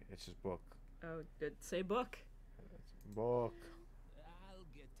 Story. It's just book. Oh, did say book. It's book. I'll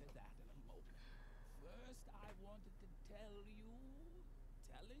get to that in a moment. First, I wanted to tell you,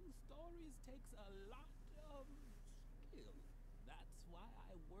 telling stories takes a lot of skill. That's why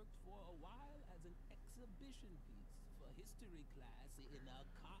I worked for a while as an exhibition piece for history class in a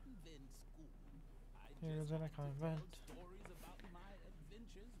convent school. I He was just in a wanted to tell convent. stories about my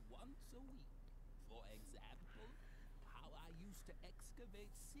adventures once a week. For example, how I used to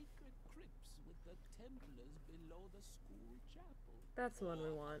excavate secret crypts with the Templars below the school chapel. That's the one we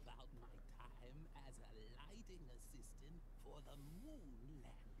Or want. about my time as a lighting assistant for the moon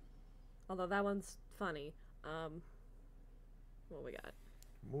landing. Although that one's funny. What we got?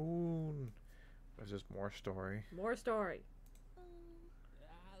 Moon. There's just more story. More story.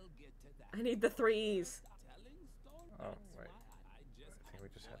 I'll get to that. I need the 3s. Telling stories. Oh, That's wait. why I just I think we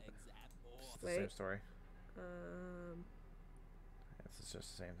just for had the, example, it's the Wait. same story. It's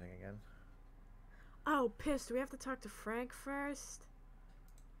just the same thing again. Oh, pissed. Do we have to talk to Frank first?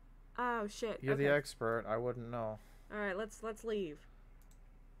 Oh, shit. You're okay. the expert. I wouldn't know. Alright, let's leave.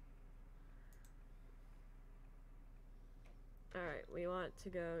 Alright, we want to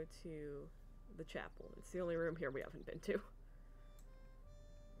go to the chapel. It's the only room here we haven't been to.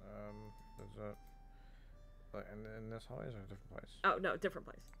 There's a... Like, in this hallway is a different place? Oh, no, different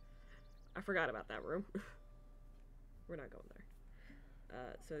place. I forgot about that room. We're not going there.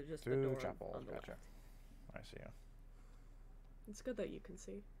 So just the To door chapel. on the Gotcha. left. I see you. It's good that you can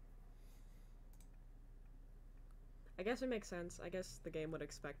see. I guess it makes sense. I guess the game would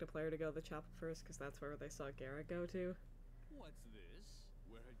expect a player to go to the chapel first, because that's where they saw Garrett go to. What's this?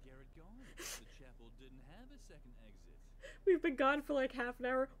 Where had Garrett gone? The chapel didn't have a second exit. We've been gone for like half an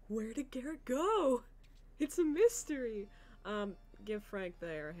hour. Where did Garrett go? It's a mystery. Give Frank the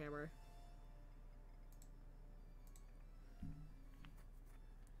air hammer.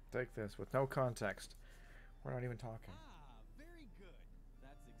 Take this with no context. We're not even talking. Ah, very good.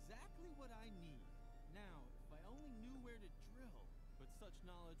 That's exactly what I need. Now, if I only knew where to drill. But such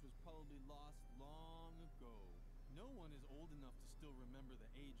knowledge was probably lost long ago. No one is old enough to still remember the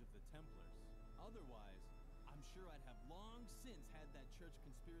age of the Templars. Otherwise, I'm sure I'd have long since had that church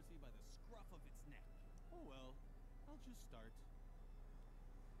conspiracy by the scruff of its neck. Oh well, I'll just start.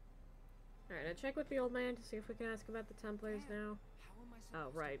 Alright, I check with the old man to see if we can ask about the Templars Dad, now. How am I Oh,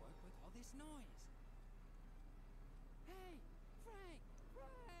 supposed right. to work with all this noise? Hey, Frank!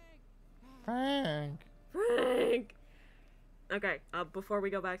 Frank! Frank! Okay, before we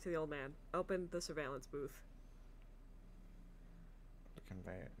go back to the old man, open the surveillance booth.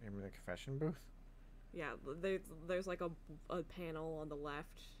 You mean the confession booth? Yeah, there's like a panel on the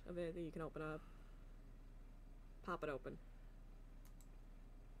left of it that you can open up. Pop it open.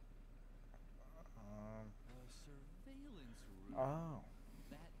 A surveillance room. Oh.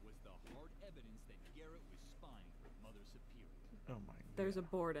 That was the hard evidence that Garrett was spying for Mother Superior. Oh my god. There's a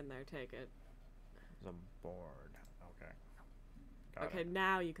board in there, take it. There's a board. Okay. Got Okay, it.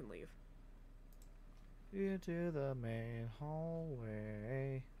 now you can leave. Into the main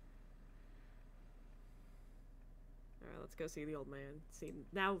hallway. Alright, let's go see the old man. See,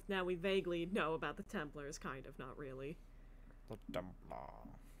 now we vaguely know about the Templars, kind of, not really. The Templar.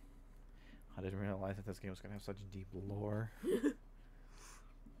 I didn't realize that this game was gonna have such deep lore.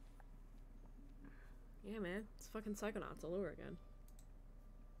 Yeah, man, it's fucking Psychonauts all over again.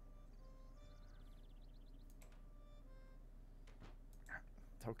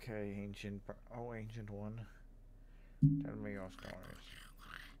 It's okay, ancient. Oh, ancient one. Tell me your stories.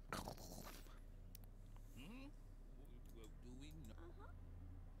 Do we know?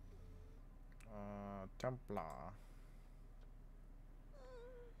 Templar.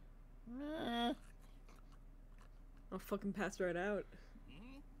 Meh. I'll fucking pass right out.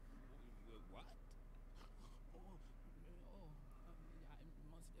 What? I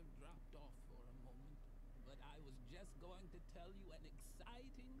must have dropped off for a moment. But I was just going to tell you an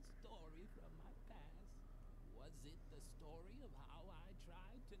exciting story from my past. Was it the story of how I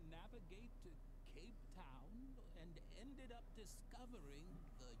tried to navigate to Cape Town and ended up discovering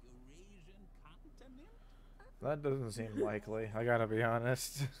the Eurasian continent? That doesn't seem likely. I gotta be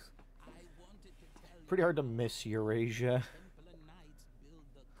honest. I wanted to tell you Pretty hard to miss Eurasia. Templar Knights build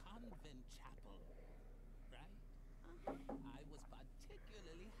the convent chapel, right? I was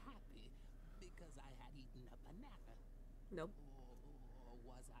particularly happy because I had eaten a banana. Nope. Or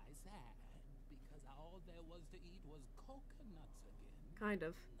was I sad because all there was to eat was coconuts again? Kind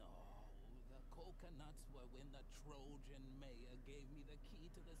of. No, the coconuts were when the Trojan mayor gave me the key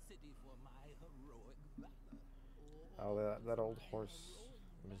to the city for my heroic valor. Oh, that old My horse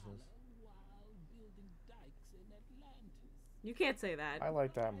heroic business. valor while building dikes in Atlantis. You can't say that. I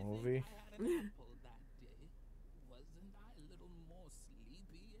like that I movie. think I had an apple that day. Wasn't I a little more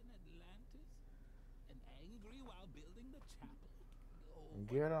sleepy in Atlantis? And angry while building the chapel? Oh,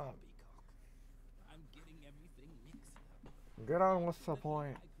 Get what on. poppycock. I'm getting everything mixed up. Get on with the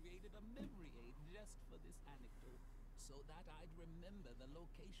point. I created a memory aid just for this anecdote, so that I'd remember the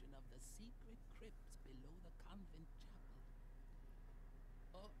location of the secret crypts below the convent chapel.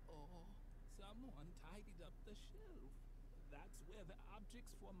 Uh-oh, someone tidied up the shelf. That's where the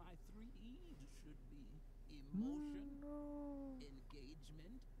objects for my 3 E's should be. Emotion,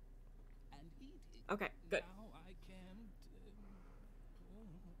 engagement, and eating. Okay, good. Now I can't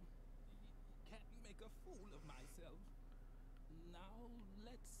make a fool of myself. Now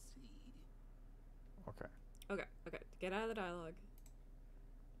let's see. Okay. Okay, get out of the dialogue.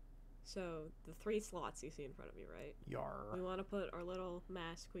 So, the 3 slots you see in front of you, right? Yar. We want to put our little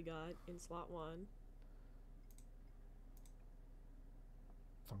mask we got in slot 1.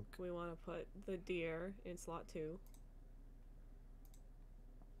 Thunk. We want to put the deer in slot 2.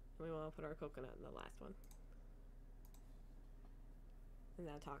 And we want to put our coconut in the last one. And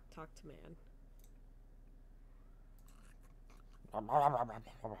now talk to man.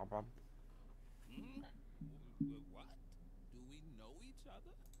 What? Do we know each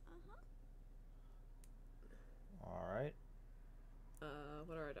other? Alright.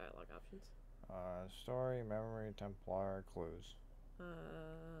 What are our dialogue options? Story, memory, Templar, clues.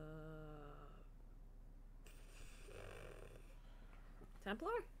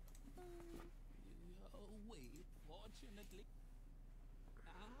 Templar? Oh, wait, fortunately.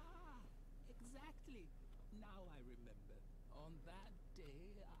 Ah, exactly. Now I remember. On that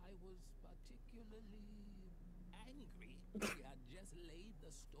day, I was particularly angry. We had just laid the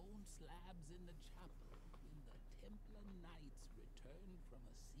stone slabs in the chapel when the Templar Knights returned from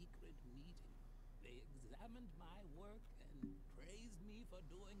a secret meeting. They examined my work and and praised me for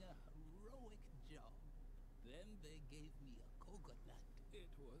doing a heroic job. Then they gave me a coconut. It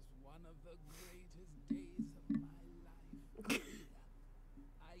was one of the greatest days of my life.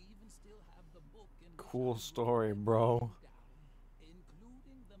 I even still have the book in which Cool I story, wrote bro. everything down,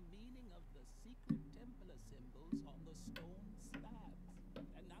 including the meaning of the secret Templar symbols on the stone slabs.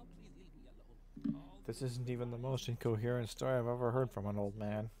 And now please leave me alone. All This through isn't the even the rise most of incoherent story I've ever heard from an old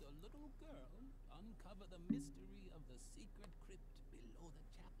man. the little girl uncover the mystery of the secret crypt below the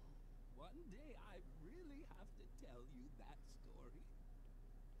chapel. One day I really have to tell you that story.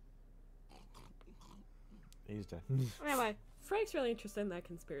 He's dead. Anyway, Frank's really interested in that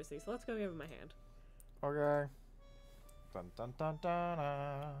conspiracy, so let's go give him a hand. Okay. Dun dun dun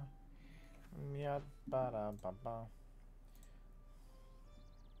dun. Yeah, ba da ba ba.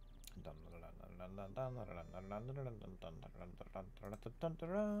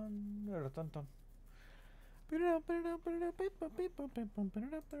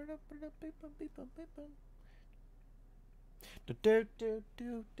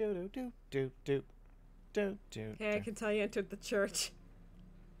 Okay, I can tell you entered the church.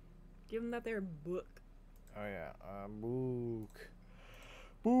 Give him that there book. Oh yeah, book.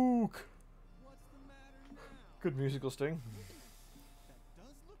 Book. What's the matter now? Good musical sting. That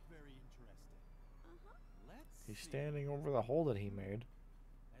does look very interesting. Let's He's see. standing over the hole that he made.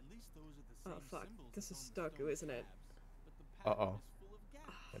 At least those are the Oh same fuck, symbols this as is on the Stuku, stone isn't it? slabs, but the pattern Uh-oh. is full of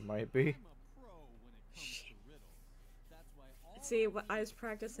gaps. It might be. I'm a pro when it comes to riddles. That's why all See, our I was readers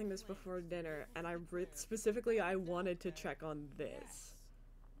practicing this blanks before dinner, and I prepared specifically I write down wanted to that check on this.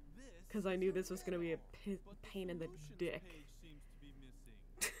 yes, Because I is knew a this was going to be a riddle, but pain in the solutions dick. page seems to be missing.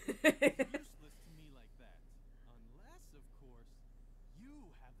 It's useless to me like that. Unless, of course, you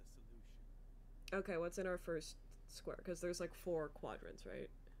have the solution. Okay, what's in our first square? Because there's like 4 quadrants, right?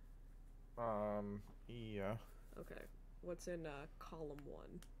 Yeah. Okay. What's in column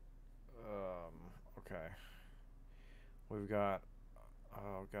 1? Okay. We've got.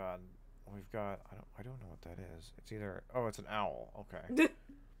 Oh God. We've got. I don't know what that is. It's either. Oh, it's an owl. Okay.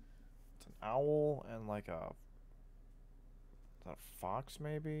 It's an owl and like a. Is that a fox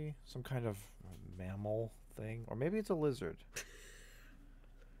maybe? Some kind of mammal thing, or maybe it's a lizard.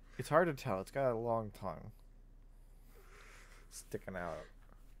 It's hard to tell. It's got a long tongue sticking out.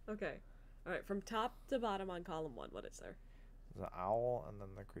 Okay. Alright, from top to bottom on column 1, what is there? There's an owl and then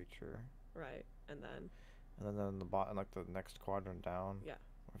the creature, Right, and then. and then the bottom, like the next quadrant down. Yeah.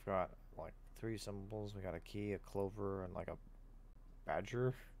 We've got like 3 symbols. We got a key, a clover, and like a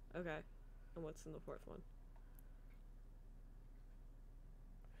badger. Okay. And what's in the 4th one?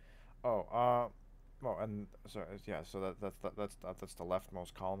 Oh, well, and so yeah, so that's the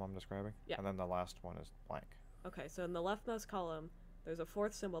leftmost column I'm describing. Yeah. And then the last one is blank. Okay, so in the leftmost column, there's a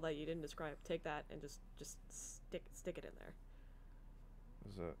 4th symbol that you didn't describe. Take that and just stick it in there.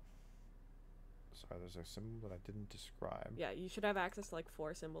 There's a symbol that I didn't describe. Yeah, you should have access to like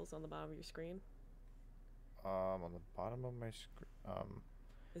 4 symbols on the bottom of your screen. On the bottom of my screen.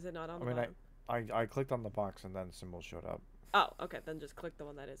 Is it not on I the mean, bottom? I clicked on the box and then symbols showed up. Oh, okay, then just click the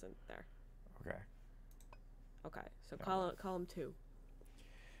one that isn't there. Okay. Okay, so Yeah. column 2.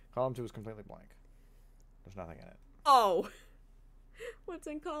 Column 2 is completely blank. There's nothing in it. Oh! What's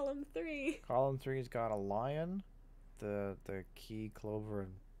in column 3? Column 3's got a lion, the key, clover,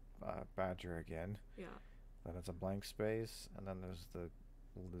 and badger again. Yeah. Then it's a blank space, and then there's the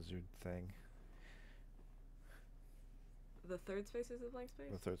lizard thing. The 3rd space is a blank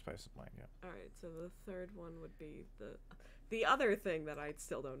space? The 3rd space is blank, yeah. Alright, so the 3rd one would be the other thing that I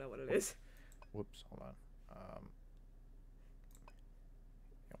still don't know what it is. Whoops, hold on.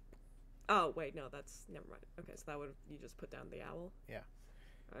 Oh, wait, no, that's... Never mind. Okay, so that would... You just put down the owl? Yeah.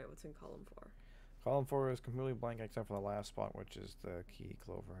 Alright, what's in column 4? Column 4 is completely blank except for the last spot, which is the key,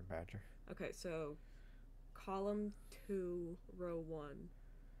 clover, and badger. Okay, so column 2, row 1,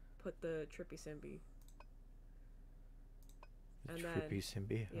 put the trippy Simbi. And then- Trippy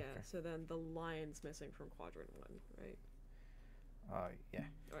Simbi? Yeah, Okay. so then the lion's missing from quadrant 1, right? Yeah.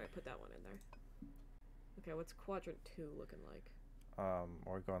 Alright, put that one in there. Okay, what's quadrant 2 looking like?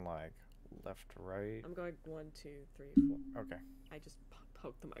 We're going like left to right. I'm going 1, 2, 3, 4. Okay. I just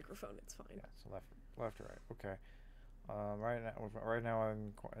poked the microphone, it's fine. Yeah, so left to right. Okay. Right now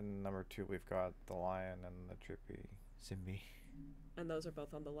in number 2 we've got the lion and the trippy Simbi. And those are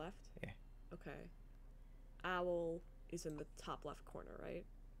both on the left? Yeah. Okay. Owl is in the top left corner, right?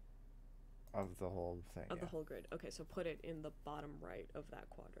 Of the whole thing. Of yeah. the whole grid. Okay, so put it in the bottom right of that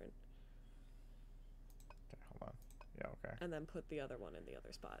quadrant. Okay, hold on. Yeah, okay. And then put the other one in the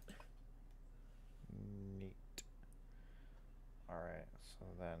other spot. Neat. Alright, so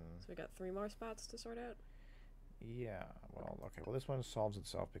then So we got 3 more spots to sort out? Yeah. Well, okay. Well, this one solves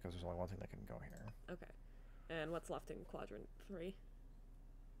itself because there's only one thing that can go here. Okay. And what's left in quadrant 3?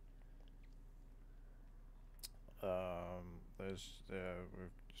 There's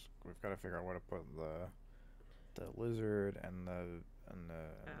we've got to figure out where to put the lizard and the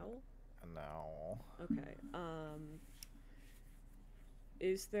Owl? and the owl. Okay.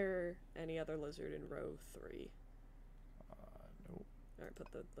 Is there any other lizard in row 3? Nope. Alright,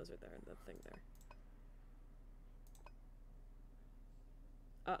 put the lizard there and the thing there.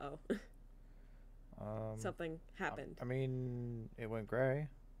 Uh-oh. Something happened. I mean, it went gray.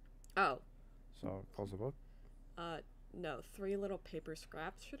 Oh. So close the book. No. 3 little paper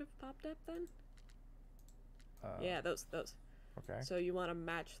scraps should have popped up then? Yeah, those. Okay. So you want to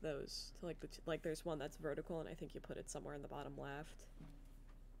match those to like there's one that's vertical and I think you put it somewhere in the bottom left.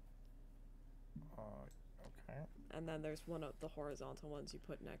 Okay. And then there's one of the horizontal ones you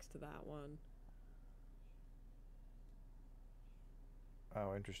put next to that one.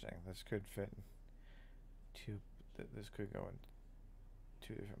 Oh, interesting. This could fit in two. This could go in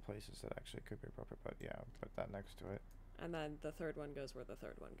 2 different places that actually could be appropriate. But yeah, put that next to it. And then the third one goes where the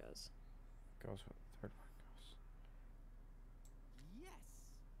third one goes. Goes where the third one goes. Yes!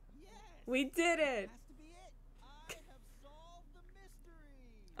 Yes! We did it! Has to be it! I have solved the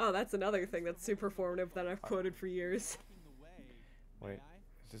mystery! Oh, that's another thing that's super formative that I've quoted for years. Blocking the way. Wait, May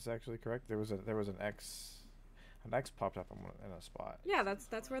I? is this actually correct? There was an X. An X popped up in a spot. Yeah,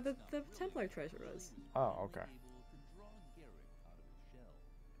 that's where the Templar treasure was. Oh, okay. Able to draw Garrett out of his shell.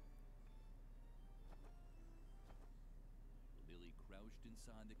 Lily crouched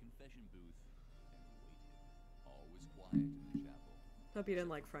inside the confession booth and waited. All was quiet in the chapel. Hope you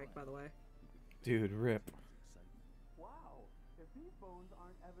didn't like Frank, by the way. Dude, rip. Wow, if these bones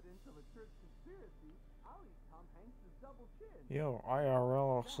aren't evidence of a church conspiracy, I'll eat Tom Hanks' double chin. Yo,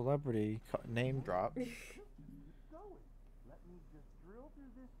 IRL celebrity name drop. Keep going. Let me just drill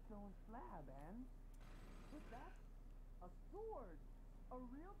through this stone slab and... What's that? A sword! A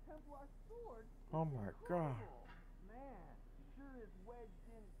real Templar sword! Oh my god. Incredible. Man, sure is wedged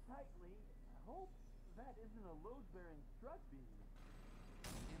in tightly. I hope that isn't a load-bearing strut beam.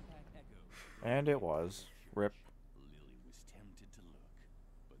 Impact echoed. And it was. Rip. Lily was tempted to look,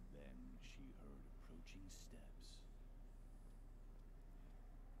 but then she heard approaching steps.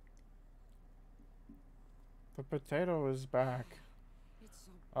 The potato is back.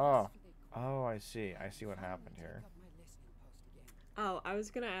 Oh. Oh, I see. I see what happened here. Oh, I was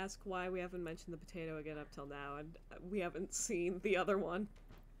gonna ask why we haven't mentioned the potato again up till now, and we haven't seen the other one.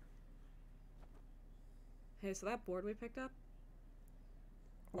 Hey, so that board we picked up?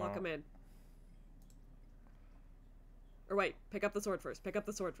 Lock him in. Or wait, pick up the sword first. Pick up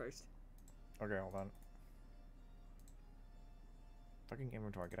the sword first. Okay, hold on. Fucking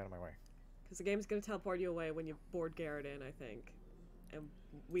inventory, get out of my way. Because the game's gonna teleport you away when you board Garrett in, I think. And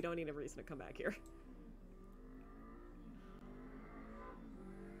we don't need a reason to come back here.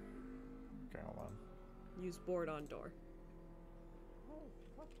 Okay, hold on. Use board on door. Hey,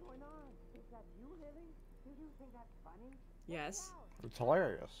 what's going on? Is that you, Lily? Do you think that's funny? Yes. It's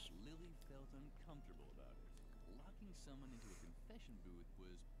hilarious. Lily felt uncomfortable about it. Locking someone into a confession booth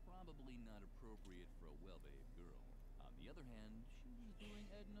was probably not appropriate for a well-behaved girl. On the other hand, she was doing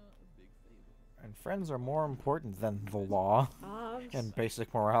Edna a big favor. And friends are more important than the law and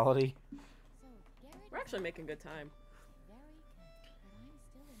basic morality. We're actually making good time.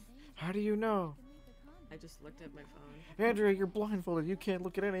 How do you know? I just looked at my phone. Andrea, you're blindfolded. You can't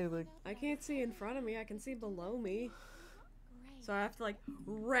look at anything. I can't see in front of me. I can see below me. So I have to like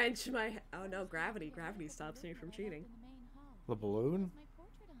wrench my... Oh no, gravity. Gravity stops me from cheating. The balloon?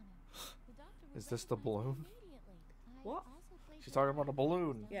 Is this the balloon? What? She's talking about a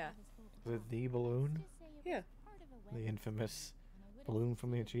balloon. Yeah. The balloon? Yeah. The infamous balloon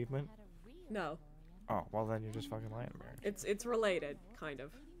from the achievement? No. Oh, well then you're just fucking lying to me. It's related, kind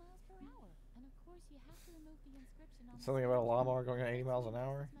of. Something about a lawnmower going at 80 miles an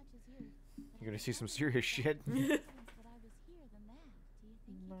hour? You're gonna see some serious shit.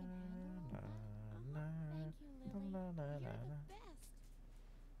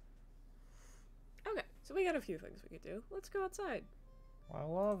 Okay, so we got a few things we could do. Let's go outside. I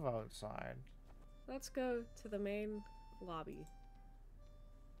love outside. Let's go to the main lobby.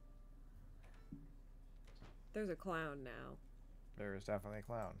 There's a clown now. There is definitely a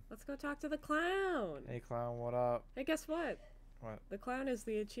clown. Let's go talk to the clown. Hey clown, what up? Hey, guess what? What? The clown is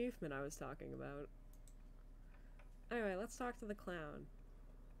the achievement I was talking about. Anyway, let's talk to the clown.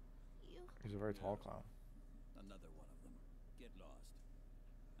 He's a very tall clown. Another one of them. Get lost.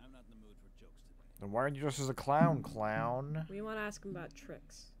 I'm not in the mood for jokes today. Then why aren't you dressed as a clown, clown? We want to ask him about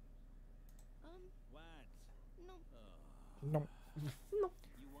tricks. What? No, No. No.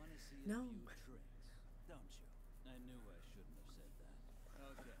 You want to see No. a few tricks, don't you? I knew I shouldn't have said that.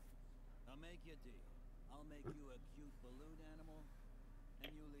 Okay, I'll make you a deal. I'll make you a cute balloon animal,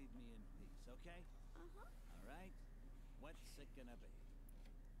 and you leave me in peace, okay? All right? What's it gonna be?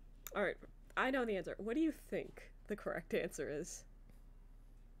 All right, I know the answer. What do you think the correct answer is?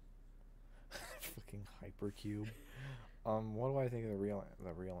 Fucking hypercube. What do I think the real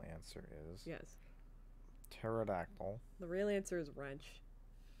answer is? Yes. Pterodactyl. The real answer is wrench.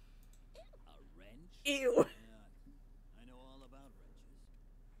 A wrench? Ew. Yeah, I know all about wrenches.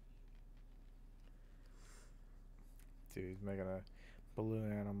 Dude, he's making a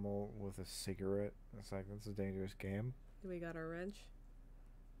balloon animal with a cigarette. It's like, that's a dangerous game. We got our wrench.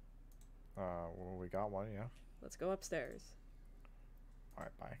 Well, we got one, yeah. Let's go upstairs.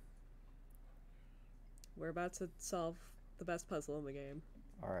 Alright, bye. We're about to solve the best puzzle in the game.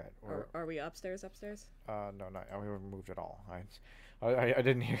 Alright. Are we upstairs? No, not. We haven't moved at all. I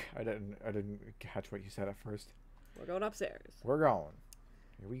didn't hear. I didn't catch what you said at first. We're going upstairs. We're going.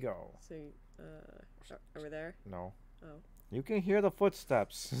 Here we go. So, are we there? No. Oh. You can hear the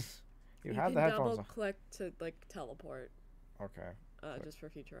footsteps. you have the headphones double on. click to like teleport. Okay. Just for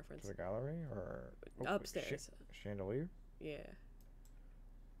future reference. To the gallery or Upstairs. Chandelier. Yeah.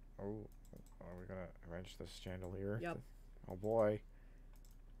 Oh, are we gonna wrench this chandelier? Yep. Oh boy.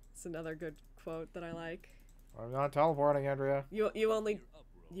 It's another good quote that I like. I'm not teleporting, Andrea. You only You're up,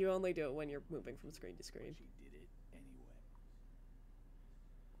 Ro. you only do it when you're moving from screen to screen. She did it anyway.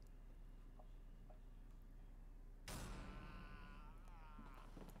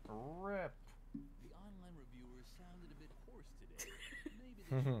 Rip. The online reviewers sounded a bit hoarse today. Maybe they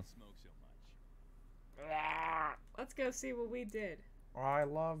shouldn't smoke so much. Let's go see what we did. I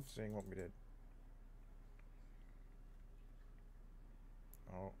love seeing what we did.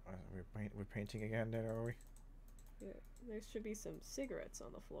 Oh, we're painting again, then, are we? Yeah, there should be some cigarettes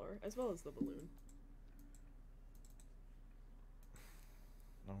on the floor, as well as the balloon.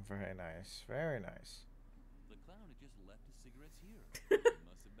 Oh, very nice. Very nice. The clown had just left his cigarettes here. He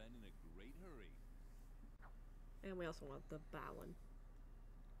must have been in a great hurry. And we also want the balun.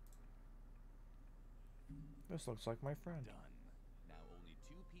 This looks like my friend. Done. Now only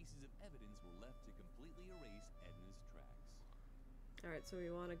 2 pieces of evidence were left to completely erase Edna's tracks. Alright, so we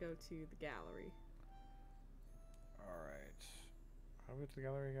want to go to the gallery. Alright. How do we get to the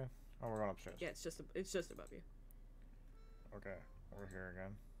gallery again? Oh, we're going upstairs. Yeah, it's just above you. Okay, we're here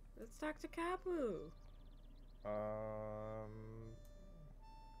again. Let's talk to Kapu.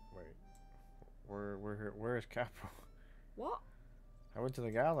 Wait. We're here. Where is Capo? What? I went to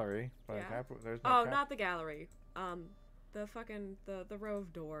the gallery, but Yeah. Capo, there's no Oh, not the gallery. The fucking the row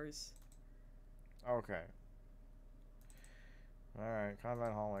of doors. Okay. Alright,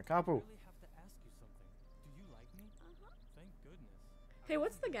 convent hallway. I Capo! really have to ask you something. Do you like me? Thank goodness. Hey,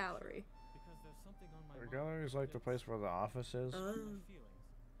 what's the gallery? Because there's something on my The mind. gallery is like the place where the office is. My feelings,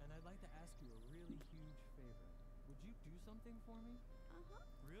 and I'd like to ask you a really huge favor. Would you do something for me?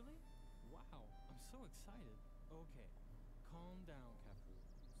 Really? Wow, I'm so excited. Okay, calm down, Capu.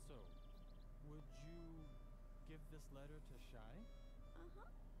 So, would you give this letter to Shy?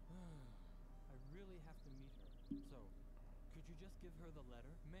 I really have to meet her. So, could you just give her the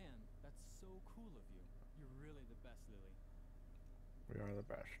letter? Man, that's so cool of you. You're really the best, Lily. We are the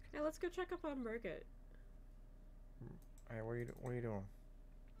best. Hey, let's go check up on Birgit. Hey, what are you doing?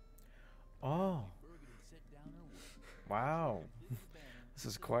 Oh, Bergen had set down her work. wow. Completed the banner. This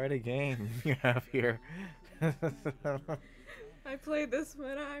is quite a game you have here. I played this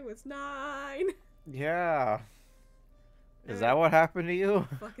when I was 9. Yeah. Is that what happened to you?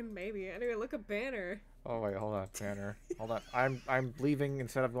 Fucking maybe. Anyway, look, a banner. Oh wait, hold on, Tanner. Hold on. I'm leaving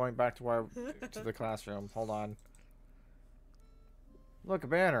instead of going back to the classroom. Hold on. Look, a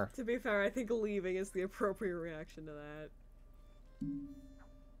banner. To be fair, I think leaving is the appropriate reaction to that.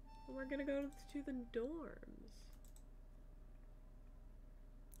 We're gonna go to the dorms.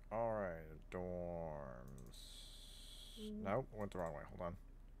 All right, dorms. Nope, went the wrong way. Hold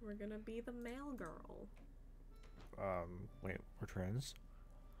We're gonna be the mail girl. on. Wait, we're trans.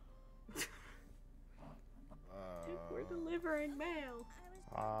 We're delivering mail.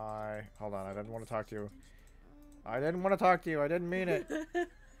 Hi. Hold on, I didn't want to talk to you. I didn't want to talk to you. I didn't mean it.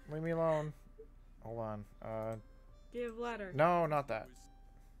 Leave me alone. Hold on. Give letter. No, not that.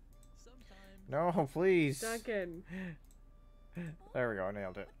 Sometimes No, please. Duncan. There we go. I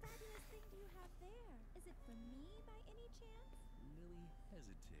nailed it. What fabulous thing do you have there? Is it for me by any chance? Lily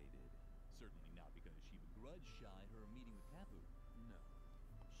hesitated. Certainly not because she begrudged Shy her meeting with Capu. No.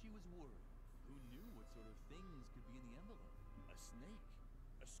 She was worried. Who knew what sort of things could be in the envelope? A snake?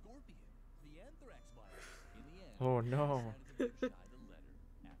 A scorpion? the anthrax virus. In the end, Oh no. they decided to give Shy the letter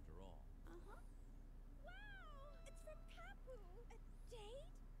after all. Uh-huh. Wow! It's from Kapu! A date?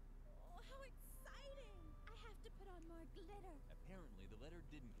 Oh, how exciting! I have to put on more glitter. Apparently, the letter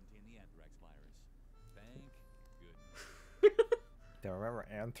didn't contain the anthrax virus. Thank goodness. Do you remember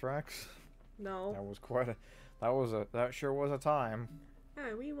anthrax? No. That was quite a. That sure was a time.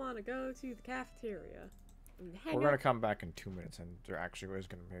 Alright, we want to go to the cafeteria. And hang We're gonna out. come back in 2 minutes, and there actually is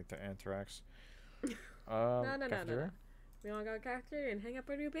gonna be the anthrax. No. Cafeteria? We want to go to the cafeteria and hang up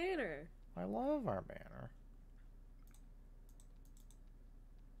our new banner. I love our banner.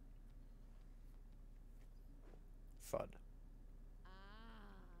 Thud. Ah.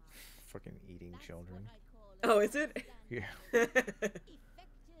 Fucking eating That's children. what I call Oh, a is it? Yeah.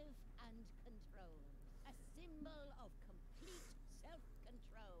 effective and controlled. A symbol of complete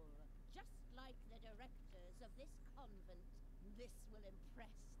self-control. Just like the directors of this convent. This will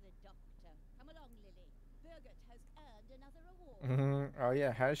impress the doctor. Come along, Lily. Birgit has earned another award. Oh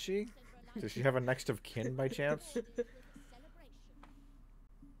yeah, has she? Does she have a next of kin by chance? Rewarded with a celebration.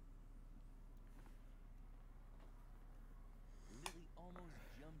 Lily almost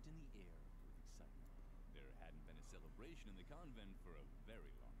jumped in the air with excitement. There hadn't been a celebration in the convent for a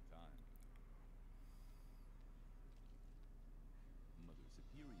very long time. Mother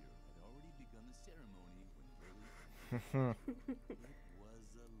Superior had already begun the ceremony when Lily entered. It was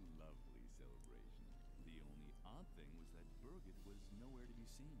a lovely celebration. The only odd thing was that Birgit was nowhere to be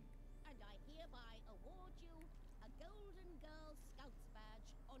seen. And I hereby award you a Golden Girl Scouts badge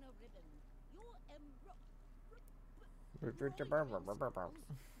on a ribbon. Your excellent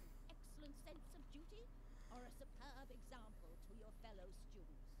sense of duty are a superb example to your fellow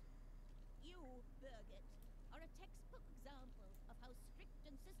students. You, Birgit, are a textbook example of how strict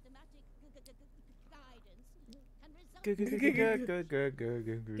and systematic guidance can result in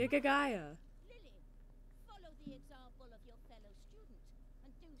Gigagaya. Lily, follow the example of your fellow student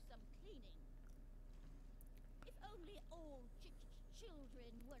and do some cleaning. If only all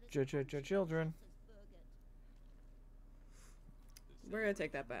children were as Children. conscientious as Birgit. The We're gonna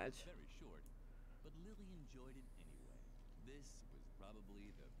take that celebration badge. was very short, but Lily enjoyed it anyway. This was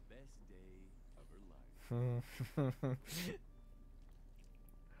probably the best day of her life.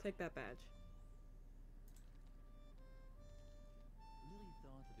 Take that badge. Lily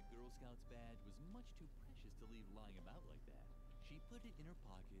thought that the Girl Scouts badge was much too precious to leave lying about like that. She put it in her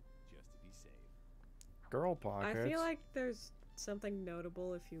pocket just to be safe. Girl pockets. I feel like there's something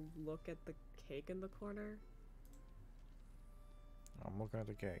notable if you look at the cake in the corner. I'm looking at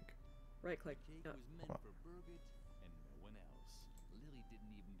the cake. Right click. The cake Oh. was meant for Birgit and no one else. Lily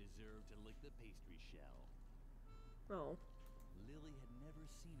didn't even deserve to lick the pastry shell. Oh. Lily had never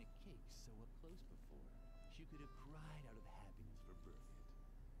seen a cake so up close before. She could have cried out of happiness for Birgit.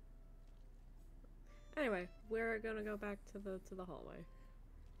 Anyway, we're gonna go back to the hallway.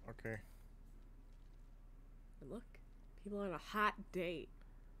 Okay. And look, people on a hot date.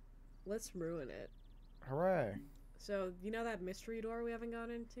 Let's ruin it. Hooray. So, you know that mystery door we haven't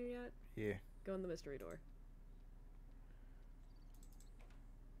gone into yet? Yeah. Go in the mystery door.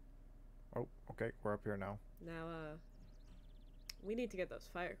 Oh, okay. We're up here now. Now, we need to get those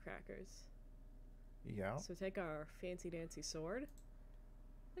firecrackers. Yeah. So take our fancy dancy sword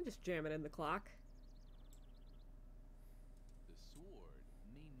and just jam it in the clock. The sword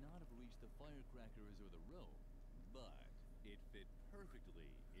may not have reached the firecrackers or the rope, but it fit perfectly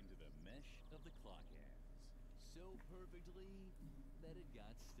into the mesh of the clock hands. So perfectly that it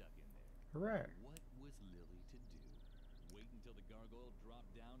got stuck in there. Hooray. What was Lily to do? Wait until the gargoyle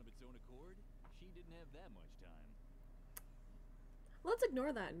dropped down of its own accord? She didn't have that much time. Let's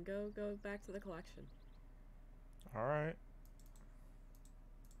ignore that and go back to the collection. All right.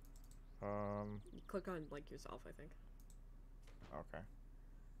 You click on like yourself, I think. Okay.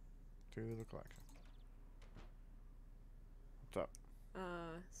 To the collection. What's up?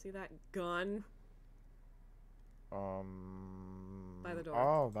 See that gun by the door?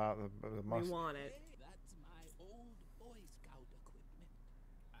 Oh, the must. We want it. That's my old Boy Scout equipment.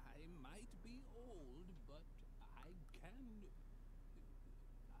 I might be old, but I can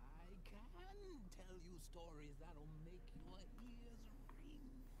tell you stories that'll make your ears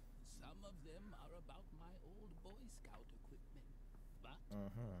ring. Some of them are about my old Boy Scout equipment, but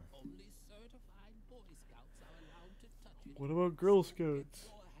only certified Boy Scouts are allowed to touch it. What about Girl So get Scouts?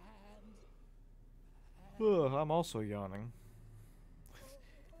 your hands- Ugh, I'm also yawning.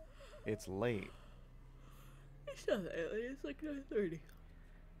 It's late. It's not that late, it's like 9:30.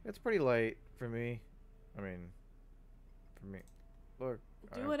 It's pretty late for me. I mean, for me. Look.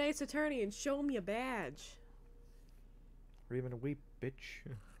 Do an Ace Attorney and show me a badge. Or even a weep, bitch.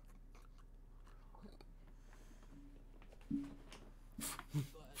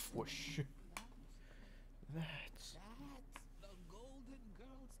 Whoosh. That's... That's the Golden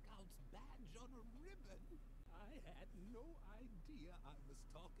Girl Scouts badge on a ribbon. I had no idea I was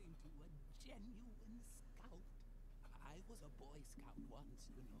talking to a genuine scout. I was a Boy Scout once,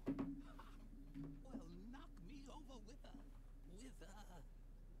 you know. Well, knock me over with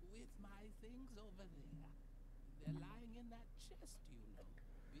my things over there. They're lying in that chest, you know.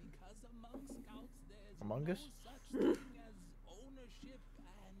 Because among scouts, there's Among no Us? such thing as ownership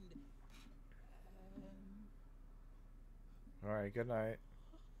and Alright, good night.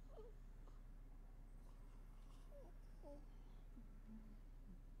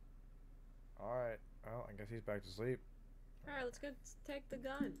 Alright, well, I guess he's back to sleep. Alright, let's go take the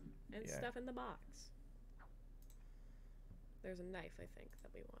gun and Yeah. stuff in the box. There's a knife, I think,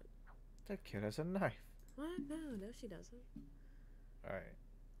 that we want. That kid has a knife. What? No, she doesn't. Alright.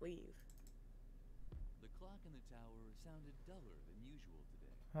 Leave. The clock in the tower sounded duller than usual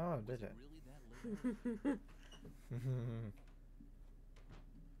today. Oh, Was did it it? really that late?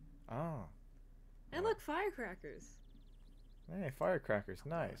 Oh. And look, firecrackers. Hey, firecrackers.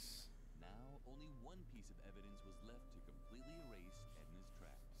 Nice. Now, only one piece of evidence was left to completely erase Edna's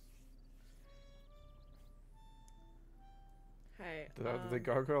tracks. Hey, Did the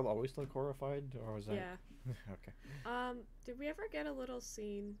gargoyle always look horrified? Or was that... yeah. Okay. Did we ever get a little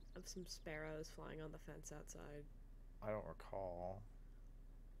scene of some sparrows flying on the fence outside? I don't recall.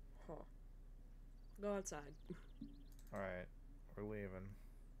 Huh. Go outside. Alright. We're leaving.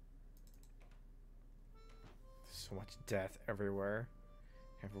 There's so much death everywhere.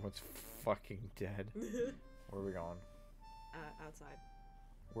 Everyone's fucking dead. Where are we going? Outside.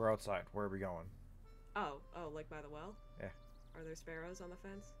 We're outside. Where are we going? Oh, like by the well? Yeah. Are there sparrows on the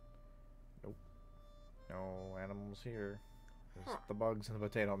fence? No animals here. There's Huh. the bugs and the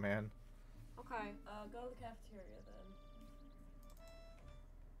potato man. Okay, go to the cafeteria then.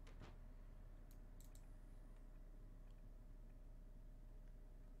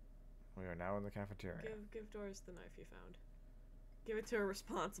 We are now in the cafeteria. Give Doris the knife you found. Give it to a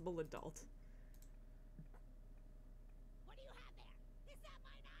responsible adult. What do you have there? Is that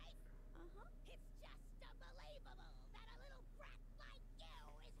my knife? Uh-huh. It's just unbelievable that a little brat like you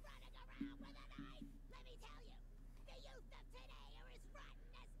is running around with a knife. Let me tell you, the youth of today are as rotten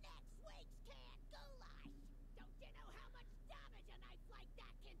as next week's canned goulash. Don't you know how much damage a knife like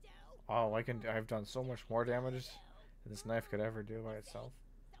that can do? Oh, I've done so much more damage than this knife could ever do by itself.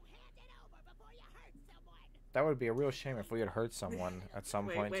 So hand it over before you hurt someone. That would be a real shame if we had hurt someone at some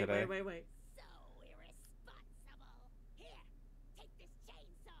point today. Wait. So irresponsible. Here, take this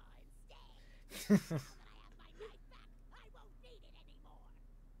chainsaw instead. Now that I have my knife back, I won't need it anymore.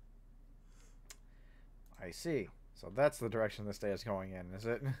 I see. So that's the direction this day is going in, is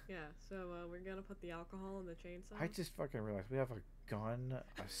it? Yeah, so we're gonna put the alcohol in the chainsaw? I just fucking realized we have a gun,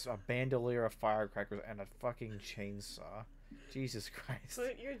 a bandolier of firecrackers, and a fucking chainsaw. Jesus Christ.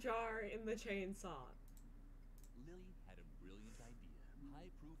 Put your jar in the chainsaw. Lily had a brilliant idea.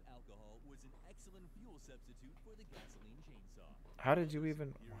 High-proof alcohol was an excellent fuel substitute for the gasoline chainsaw. How did you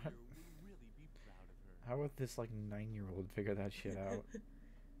even... Superior What? will really be proud of her. How would this, like, 9-year-old figure that shit out?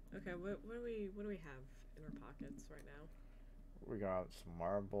 Okay, what do we have in our pockets right now? We got some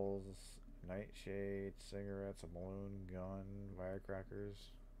marbles, nightshades, cigarettes, a balloon, gun, firecrackers,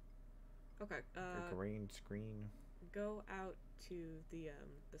 Okay, a green screen. go out to the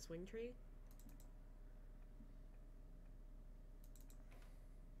swing tree.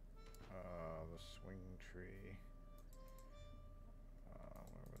 The swing tree.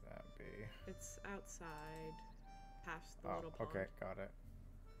 Where would that be? It's outside, past the little Oh, pond. okay, got it.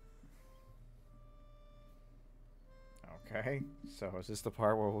 Okay, so is this the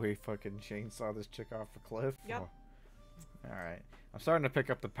part where we fucking chainsaw this chick off a cliff? Yep. Alright. I'm starting to pick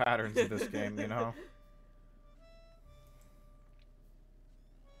up the patterns of this game, you know?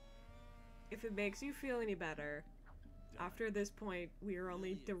 If it makes you feel any better, after this point, we are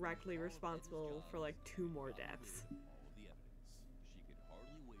only directly responsible for like 2 more deaths. All the evidence. She could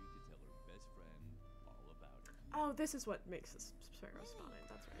hardly wait to tell her best friend all about it. Oh, this is what makes the sparrow spawn in.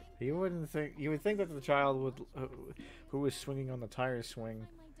 That's right. You wouldn't think... You would think that the child would... who was swinging on the tire swing Find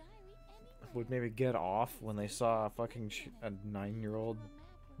my diary anywhere. would maybe get off when they saw a fucking a 9-year-old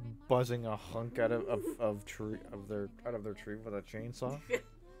buzzing a hunk out of their tree with a chainsaw.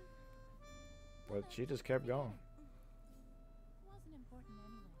 But she just kept going. Wasn't important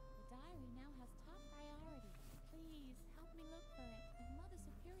anyway. The diary now has top priority. Please help me look for it. If Mother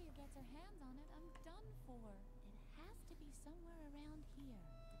Superior gets her hands on it, I'm done for. It has to be somewhere around here.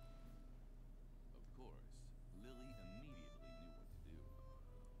 Of course, Lily immediately knew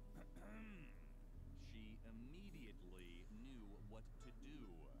what to do. She immediately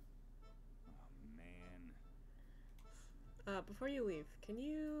before you leave, can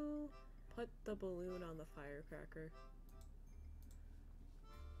you put the balloon on the firecracker?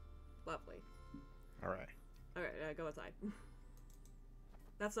 Lovely. Alright. Alright, go outside.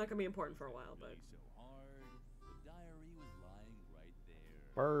 That's not gonna be important for a while, but... Really so hard, the diary was lying right there.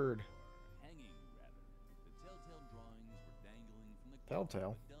 Bird. Or hanging, rather. The telltale drawings were dangling from the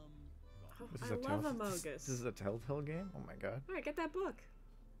Telltale? Oh, This is I a love tell- Amogus. This is a Telltale game? Oh my god. Alright, get that book.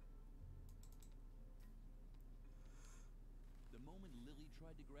 The moment Lily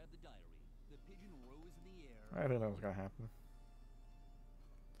tried to grab the diary, the pigeon rose in the air I don't know what's gonna happen.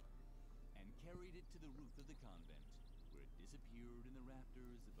 and carried it to the roof of the convent, where it disappeared in the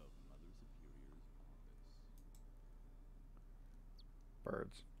rafters above Mother Superior's office.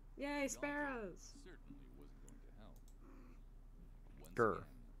 Birds. Yay, The sparrows! altar certainly wasn't going to help. Once Grr. again,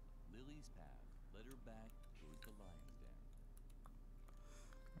 Lily's path led her back towards the lion's den.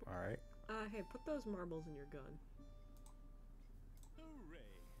 Alright. Hey, put those marbles in your gun. Hooray!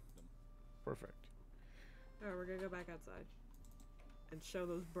 The Perfect. Alright, we're gonna go back outside. And show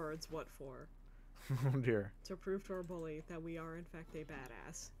those birds what for. Oh dear. To prove to our bully that we are in fact a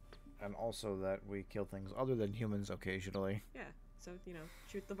badass. And also that we kill things other than humans occasionally. Yeah, so, you know,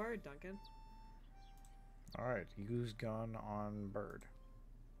 shoot the bird, Duncan. Alright, use gun on bird.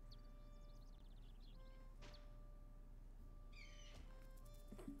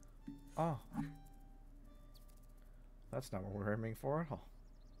 Oh. That's not what we're aiming for at all.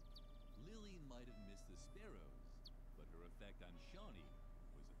 Lily might have missed the sparrows, but her effect on Shawnee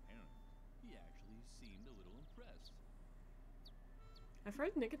was apparent. He actually seemed a little impressed. I've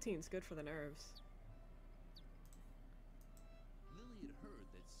heard nicotine's good for the nerves. Lily had heard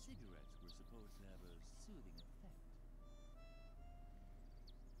that cigarettes were supposed to have a soothing effect.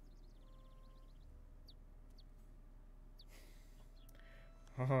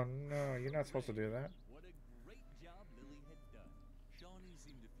 Oh no, you're not supposed to do that. What a great job Lily had done. Shawnee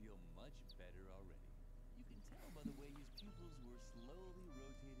seemed to feel much better already. You can tell by the way his pupils were slowly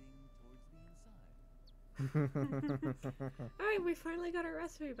rotating towards the inside. Alright, we finally got our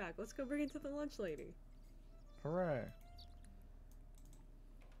recipe back. Let's go bring it to the lunch lady. Hooray.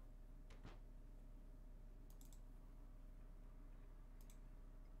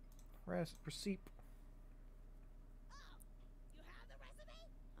 Receipt. Oh, you have the recipe?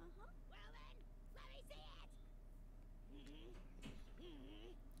 Uh-huh. Well then, let me see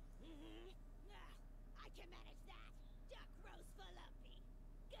it. I can manage that. Duck roast for Lumpy.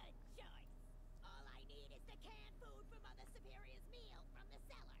 Good choice. All I need is the canned food from Mother Superior's meal from the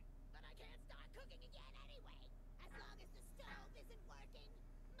cellar. But I can't start cooking again anyway. As long as the stove isn't working,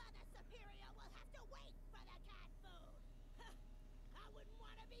 Mother Superior will have to wait for the canned food. I wouldn't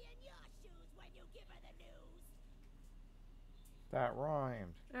want to be in your shoes when you give her the news. That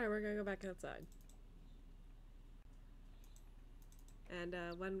rhymed. Alright, we're gonna go back outside. And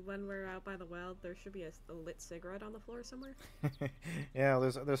when we're out by the well, there should be a lit cigarette on the floor somewhere. Yeah,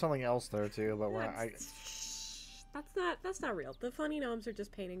 there's something else there too, but we're, Yeah, that's not real. The funny gnomes are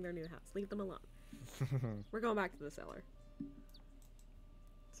just painting their new house. Leave them alone. We're going back to the cellar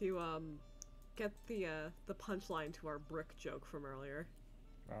to get the punchline to our brick joke from earlier.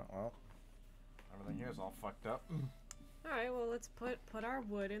 Oh, well, everything here's all fucked up. All right, well let's put our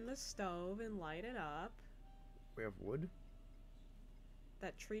wood in the stove and light it up. We have wood?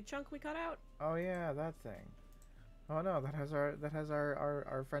 That tree chunk we cut out. Oh yeah, that thing. Oh no, that has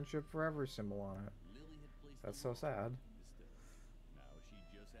our friendship forever symbol on it. Lily had placed That's the so log sad. on the stove. Now she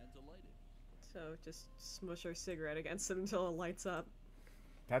just had to light it. So just smush our cigarette against it until it lights up.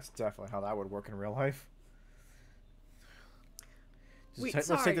 That's definitely how that would work in real life. Just Wait, let's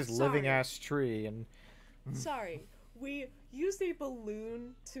sorry, take this living sorry. ass tree and Sorry, we used a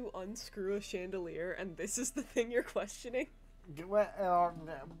balloon to unscrew a chandelier, and this is the thing you're questioning?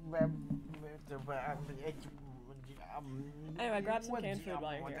 Anyway, grab some canned food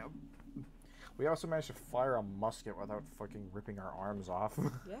while you're here. We also managed to fire a musket without fucking ripping our arms off.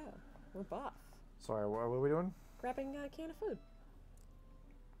 Yeah, we're buff. Sorry, what are we doing? Grabbing a can of food.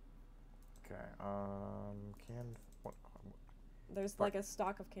 Okay, canned. What? There's like a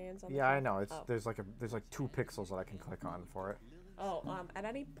stock of cans on the Yeah, I shelf. know. It's Oh. there's like 2 pixels that I can click on for it. Oh, at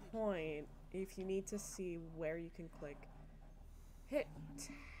any point, if you need to see where you can click, hit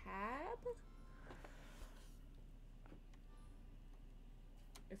tab?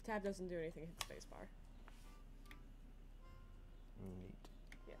 If tab doesn't do anything, hit spacebar. Neat.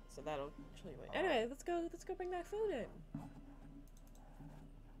 Yeah, so that'll show you. Anyway, let's go bring that food in.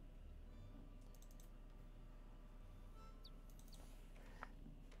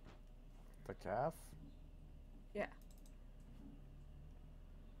 The calf. Yeah.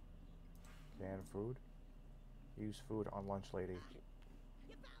 Canned food. Use food on lunch, lady.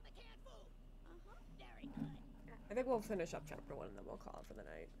 You found the canned food. Very good. I think we'll finish up chapter 1 and then we'll call it for the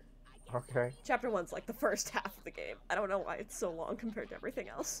night. Okay. Chapter 1's like the first half of the game. I don't know why it's so long compared to everything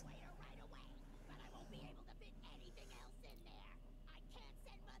else. Right away, but I won't be able to fit anything else in there. I can't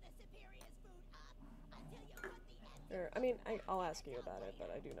send Mother Superior's food up until you put the Or, I mean, I'll ask you about it, but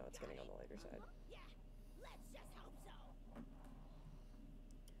I do know it's getting on the later side. Yeah, let's just hope so.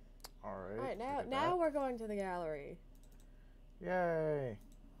 Alright. Alright, now we're going to the gallery. Yay!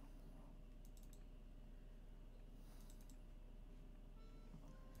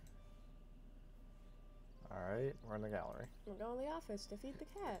 Alright, we're in the gallery. We're going to the office to feed the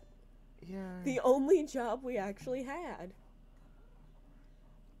cat. Yay! The only job we actually had.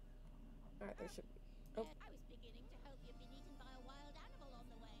 Alright, there should be... Oh. I was beginning to hope you'd been eaten by a wild animal on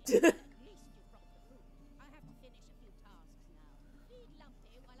the way. At least you brought the food. I have to finish a few tasks now. Feed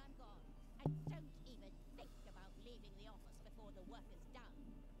Lumpy while I'm gone. And don't even think about leaving the office before the work is done.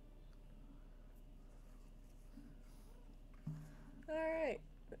 Alright,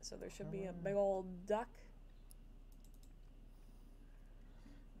 so there should be a big old duck.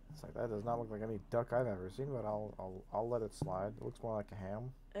 It's like, that does not look like any duck I've ever seen, but I'll let it slide. It looks more like a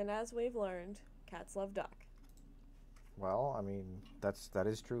ham. And as we've learned, cats love duck. Well, I mean, that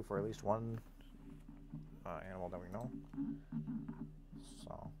is true for at least one animal that we know.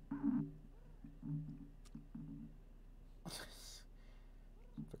 So.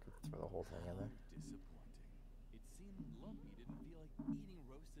 Throw the whole thing in there. Disappointing. It seemed Lumpy didn't feel like eating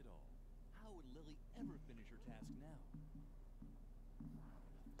roast at all. How would Lily ever finish her task now?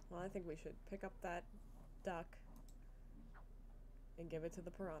 Well, I think we should pick up that duck and give it to the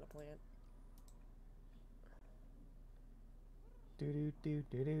piranha plant. Do do do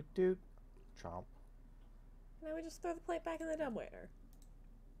do do do. Chomp. And then we just throw the plate back in the dumbwaiter.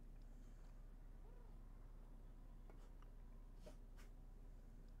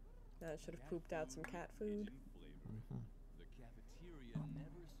 That should have pooped out some cat food. Pigeon flavored. The cafeteria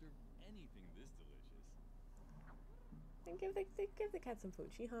never served anything this delicious. And give the cat some food.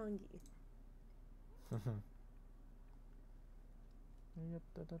 She hungry.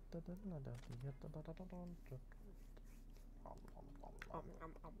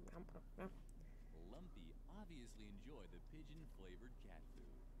 Lumpy obviously enjoyed the pigeon-flavored cat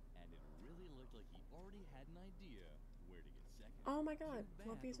food, and it really looked like he already had an idea where to get second. Oh my god, Too bad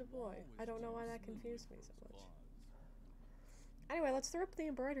Lumpy's a the boy. wall was I don't know why too that smooth confused me so for his much. claws. Anyway, let's throw up the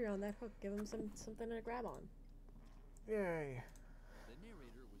embroidery on that hook. Give him something to grab on. Yay. The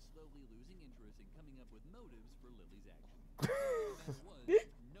narrator was slowly losing interest in coming up with motives for Lily's actions. The fact was,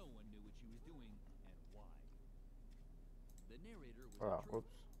 no one knew what she was doing and why. The narrator was Oh, a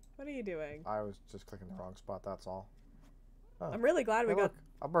whoops. What are you doing? I was just clicking the wrong spot, that's all. Oh. I'm really glad we Hey, got. look,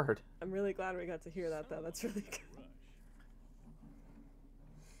 a bird. I'm really glad we got to hear that though. That's really good. rush.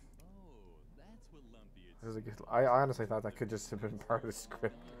 Oh, that's what Lumpy is. This is a good, I honestly thought that could just have been part of the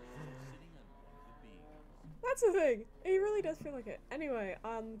script. Sitting on one of the beams. That's the thing. He really does feel like it. Anyway,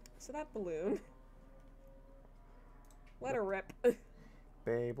 so that balloon. Let her rip.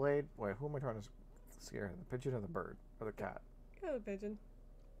 Beyblade. Wait, who am I trying to scare? The pigeon or the bird? Or the cat? Go, pigeon.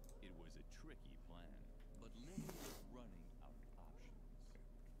 It was a tricky plan, but Lily was running out of options.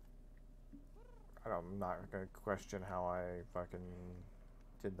 I'm not gonna question how I fucking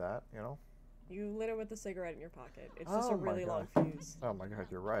did that, you know? You lit her with the cigarette in your pocket. It's just Oh a my really long God. fuse. Oh my god,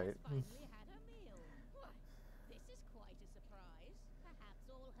 you're right. Finally had a meal. Why, this is quite a surprise. Perhaps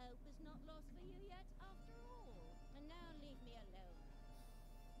all hope is not lost for you yet after all. And now leave me alone.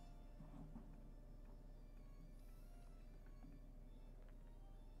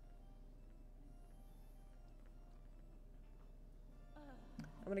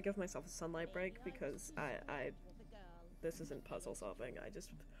 I'm gonna give myself a sunlight break because this isn't puzzle solving.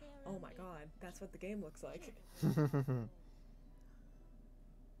 Oh my god, that's what the game looks like. Was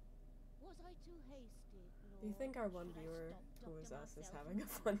I too hasty, Do you think our one viewer, who is us, is having a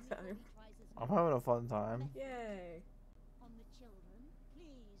fun time? I'm having a fun time. Yay! On the children,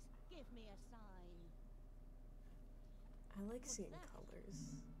 please give me a sign. I like seeing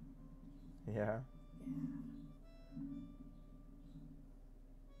colors. Yeah.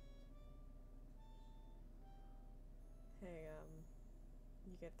 Hey,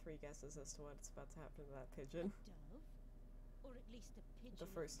 you get 3 guesses as to what's about to happen to that pigeon. Dove? Or at least a pigeon? The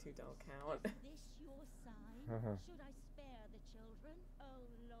first 2 don't count. Is this your sign? Should I spare the children? Oh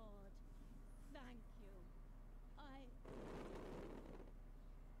Lord, thank you.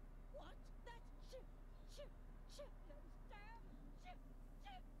 What? That those damn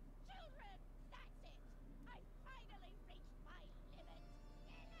children! That's it! I finally reached my limit!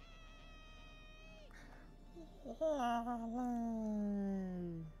 Mood.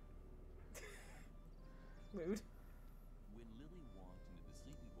 When Lily walked into the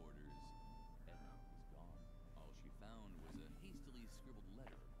sleeping quarters, Edna was gone. All she found was a hastily scribbled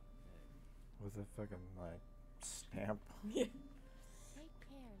letter on the bed. With a fucking, like, stamp. Yeah. Take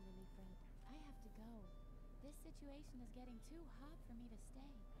care, Lilyfred. I have to go. This situation is getting too hot for me to stay.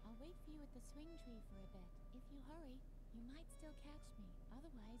 I'll wait for you at the swing tree for a bit. If you hurry, you might still catch me.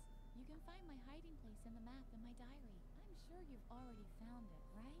 Otherwise, you can find my hiding place in the map in my diary. I'm sure you've already found it,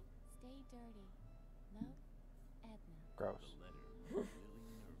 right? Stay dirty. Love, Edna. Gross. The letter made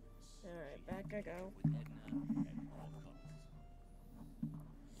Lily nervous. Alright, She back I had to go. get with Edna at all costs.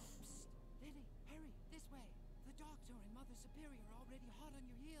 Psst! Lily, hurry, this way. The doctor and Mother Superior are already hot on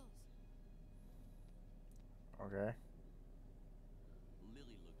your heels. Okay.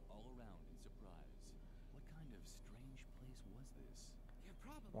 Lily looked all around in surprise. What kind of strange place was this? You're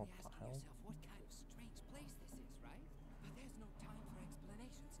probably What asking the hell? yourself what kind of strange place this is, right? But there's no time for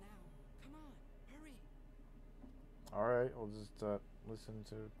explanations now. Come on, hurry. Alright, we'll just listen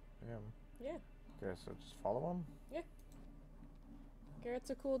to him. Yeah. Okay, so just follow him?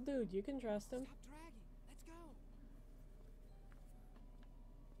 Garrett's a cool dude. You can trust him. Stop dragging. Let's go.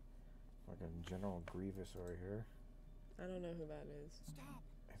 Fucking General Grievous over here. I don't know who that is. Stop.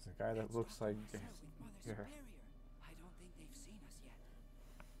 It's a guy that It's looks Dr. like... Marcel with Mother Yeah. Superior. I don't think they've seen us yet.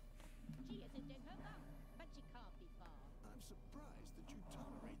 She isn't in her mouth, but she can't be far. I'm surprised that you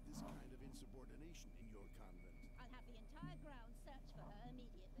tolerate this kind of insubordination in your convent. I'll have the entire ground search for her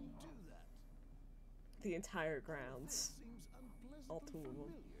immediately. Do that. The entire That grounds. seems All unpleasantly two of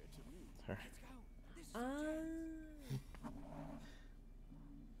them. familiar to me. Let's go. This is your chance.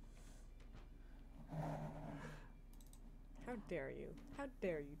 How dare you? How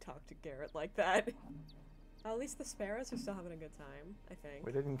dare you talk to Garrett like that? At least the sparrows are still having a good time, I think.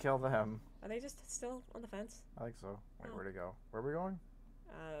 We didn't kill them. Are they just still on the fence? I think so. Wait, Oh. where'd it go? Where are we going?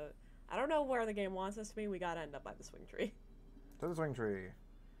 I don't know where the game wants us to be. We gotta end up by the swing tree. To the swing tree.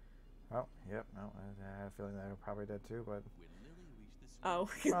 Oh, yep. No, I had a feeling that I probably did too, but... When Lily reached the swing, Oh.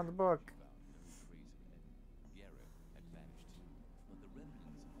 Found the book. found no trace of Edna. Garrett had vanished too, but the remnants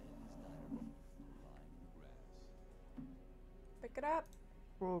of Edna's diary were lying in the grass. Pick it up.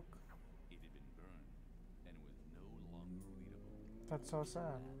 Book. It had been burned, and it was no longer readable. That's so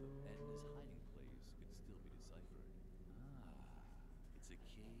sad. The map of Edna's hiding place could still be deciphered. Ah, it's a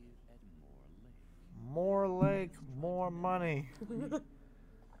cave at Moor Lake. More lake, more money.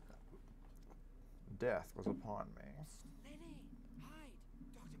 Death was upon me. Lily, hide.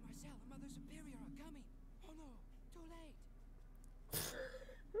 Dr. Marcel and Mother Superior are coming. Oh no, too late.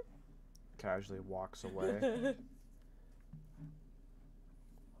 Casually walks away.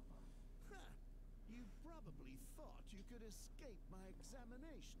 You probably thought you could escape my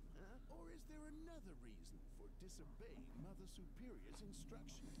examination, huh? Or is there another reason for disobeying Mother Superior's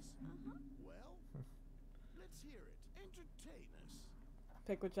instructions? Well, let's hear it. Entertain us.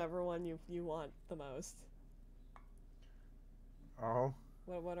 Pick whichever one you want the most. Oh.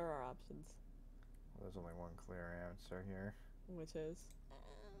 What are our options? Well, there's only one clear answer here. Which is?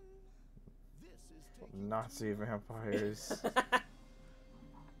 This is taking Nazi vampires.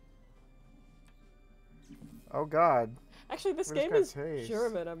 Oh god. Actually, this We just game got is tased.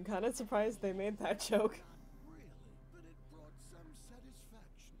 German. I'm kind of surprised they made that joke. Not really, but it brought some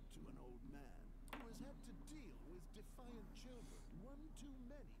satisfaction to an old man who has had to deal with defiant children one too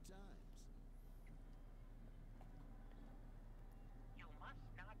many times. You must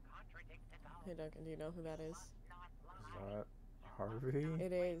not contradict the law. Hey Duncan, do you know who that is? Not Is lie. that Harvey?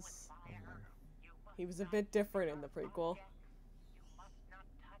 It is. Fire. You must He was a not bit different in the prequel. object. You must not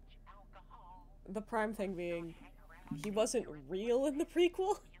touch alcohol. The prime thing being, Hang around he wasn't real in the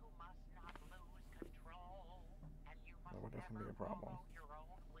prequel. You must not lose control. And you must That would definitely be never a problem. follow your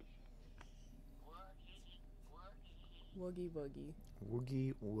own wishes. Woogie, woogie.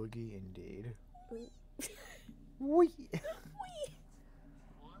 Woogie. Woogie woogie indeed. Wee. Woogie, woogie.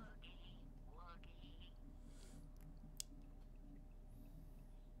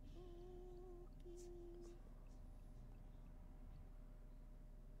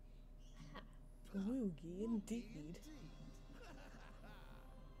 Woogie indeed.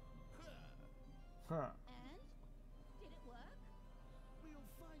 Huh. And? Did it work? We'll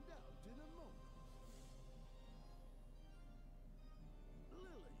find out in a moment.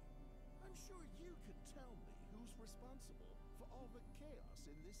 Lily, I'm sure you could tell me who's responsible for all the chaos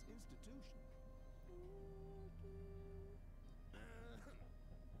in this institution.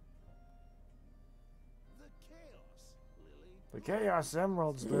 The chaos, Lily. The Chaos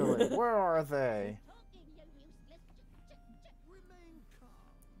Emeralds, Lily. Where are they? Talking, you useless. Remain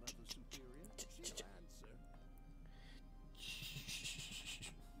calm, Mother Superior. She'll answer.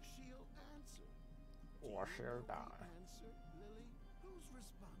 wash You your know the die. answer, Lily? Who's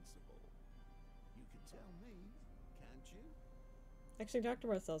responsible? You can tell me, can't you? Actually, Dr.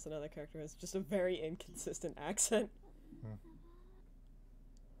 Marcel's another character who has just a very inconsistent accent.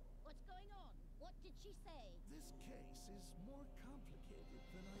 What's going on? What did she say? This case is more complicated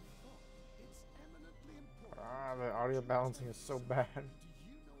than I thought. It's eminently important. Ah, the audio balancing is so bad. Do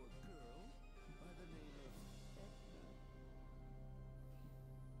you know a girl by the name of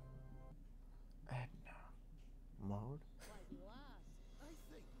Edna? Edna. Mode? Why do you ask? I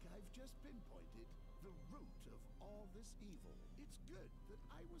think I've just pinpointed the root of all this evil. It's good that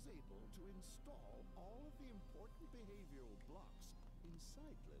I was able to install all of the important behavioral blocks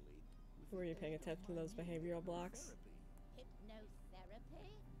inside Lily. with Were the you paying aid of attention to my those new behavioral blocks? hypnotherapy.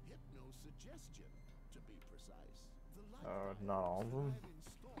 Hypnotherapy? Hypnosuggestion, to be precise. The light Not all of fibers them. that I've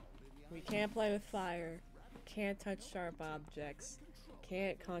installed in the We eye can't play with muscles fire, rapidly can't touch sharp objects,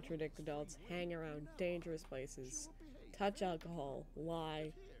 can't contradict adults, hang around dangerous places, touch alcohol,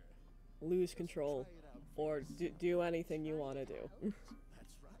 lie, lose control, or do anything you want to do.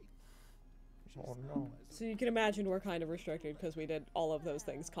 That's right. Oh no. So you can imagine we're kind of restricted because we did all of those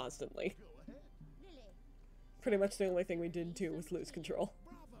things constantly. Go ahead. Lily, Pretty much the only thing we didn't do was lose control.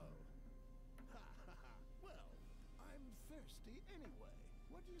 Bravo. Well, I'm thirsty anyway.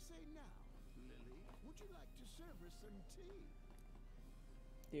 What do you say now, Lily? Would you like to serve her some tea?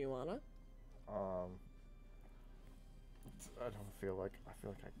 Do you wanna? I don't feel like. I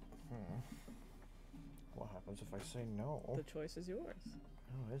feel like I. What happens if I say no? The choice is yours.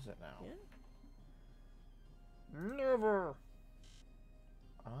 Who is it now? Yeah. Never.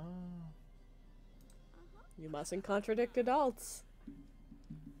 You mustn't contradict adults.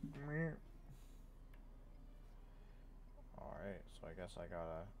 Alright, so I guess I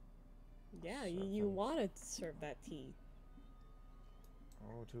gotta. Yeah, Serve you them. want to serve that tea.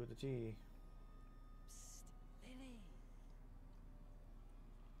 Oh, to the tea. Psst, Lily.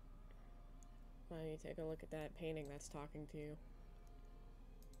 Why don't you take a look at that painting that's talking to you?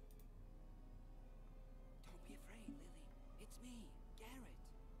 Don't be afraid, Lily. It's me, Garrett.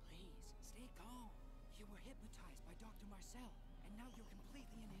 Please, stay calm. You were hypnotized by Dr. Marcel, and now you're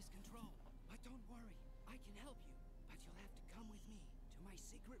completely in his control. But don't worry, I can help you. But you'll have to come with me to my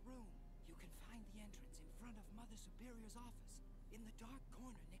secret room. You can find the entrance in front of Mother Superior's office, in the dark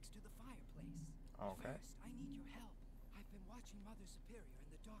corner next to the fireplace. Okay. First, I need your help. I've been watching Mother Superior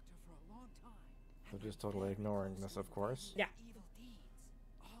and the Doctor for a long time. So and just we're totally very ignoring close this, to of course. Yeah. evil deeds.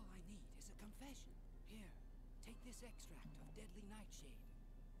 All I need is a confession. Here, take this extract of deadly nightshade.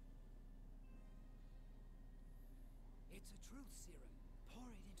 It's a truth serum.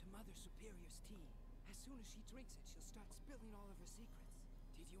 Pour it into Mother Superior's tea. As soon as she drinks it, she'll start spilling all of her secrets.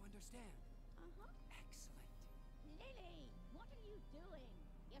 Did you understand? Uh-huh. Excellent. Lily, what are you doing?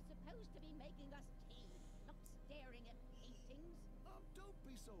 You're supposed to be making us tea, not staring at paintings. Oh, don't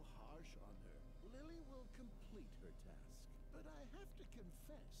be so harsh on her. Lily will complete her task. But I have to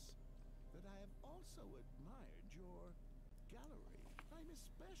confess that I have also admired your gallery. I'm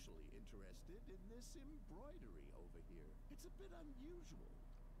especially interested in this embroidery over here. It's a bit unusual,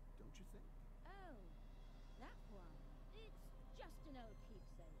 don't you think? Oh, that one. It's just an old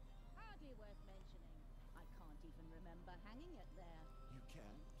keepsake. Hardly worth mentioning. I can't even remember hanging it there. You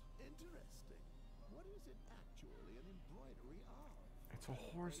can't? Interesting. What is it actually an embroidery of? It's a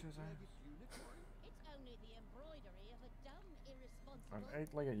horse's ass. Eight-legged unicorn? It's only the embroidery of a dumb, irresponsible... An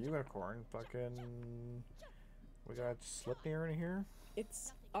eight-legged unicorn. Fucking. We got Slipnir in here.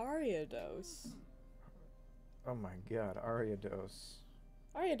 It's Ariados. Oh my god, Ariados.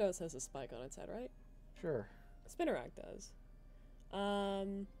 Ariados has a spike on its head, right? Sure. Spinnerack does.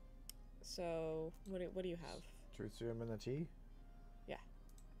 So what do you have? Truth serum in the tea? Yeah.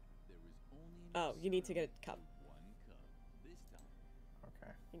 There is only Oh, you need to get a cup. one cup. This time.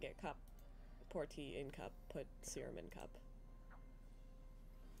 Okay. You get a cup. Pour tea in cup. Put serum in cup.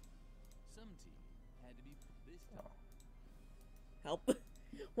 Some tea had to be this time. Help.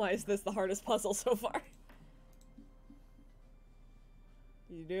 Why is this the hardest puzzle so far?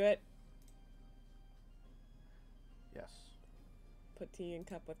 You do it. Yes. Put tea in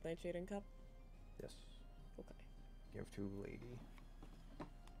cup with nightshade in cup. Yes. Okay. Give to lady.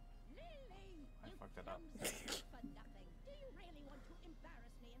 Lily! I You fucked it up. clumsy for nothing. Do you really want to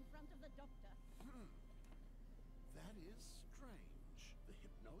embarrass me in front of the doctor? That is strange. The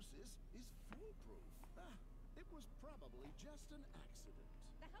hypnosis is foolproof. It was probably just an accident.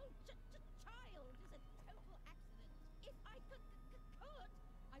 The whole child is a total accident. If I could,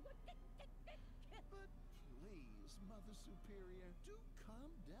 I would But please, Mother Superior, do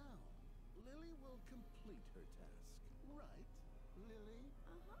calm down. Lily will complete her task. Right, Lily?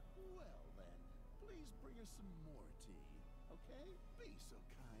 Uh-huh. Well then, please please bring us some more tea, okay? Be so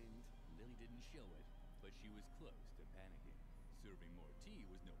kind. Lily didn't show it, but she was close to panicking. Serving more tea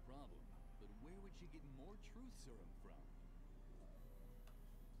was no problem, but where would she get more truth serum from?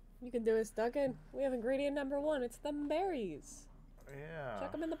 You can do it, Duncan. We have ingredient number 1. It's them berries. Yeah.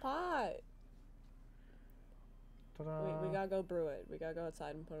 Chuck them in the pot. Ta-da. We gotta go brew it. We gotta go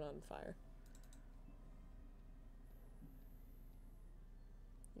outside and put it on the fire.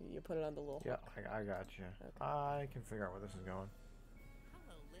 You put it on the little Yeah, hook. I got you. Okay. I can figure out where this is going.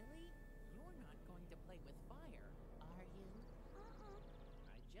 Hello, Lily. You're not going to play with fire, are you?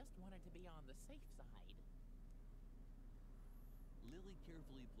 I just wanted to be on the safe side. Lily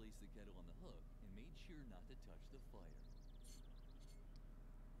carefully placed the kettle on the hook and made sure not to touch the fire.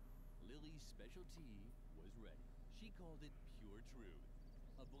 Lily's special tea was ready. She called it Pure Truth,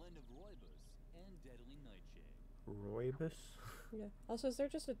 a blend of rooibos and deadly nightshade. Rooibos? Yeah. Also, is there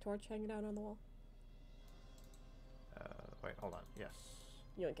just a torch hanging out on the wall? Wait, hold on. Yes.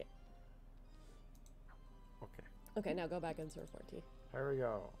 You okay? Okay. Okay, now go back and serve more tea. Here we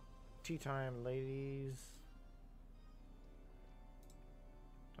go. Tea time, ladies.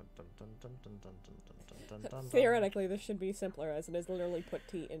 Dun, dun, dun, dun, dun, dun, dun, dun, dun, dun, dun. Theoretically, this should be simpler, as it is literally put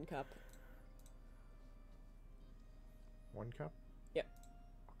tea in cup. 1 cup? Yep.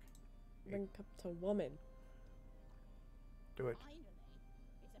 Okay. Bring cup to woman. Do it. Finally,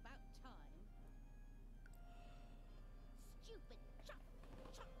 it's about time. Stupid chop,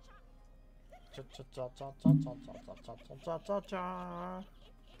 chop, chop. Cha cha cha cha cha cha cha cha cha cha cha cha.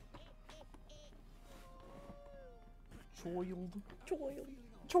 Child.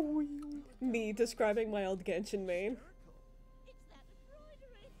 Child. Me describing my old Genshin main. It's that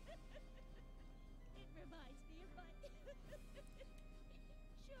embroidery. It reminds me of my childhood. I was such a stupid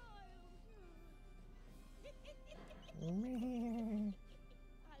child.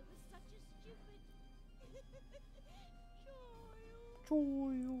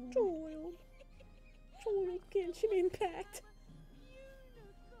 Child. Child Genshin Impact.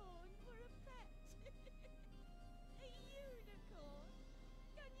 Unicorn for a pet. A unicorn.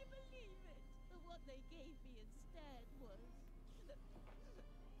 Can you believe it? But what they gave me instead was a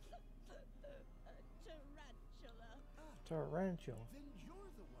tarantula. Tarantula. Then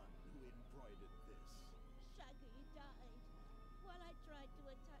you're the one who embroidered this. Shaggy died while I tried to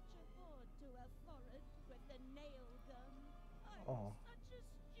attach a board to her forehead with the nail gun. I was such a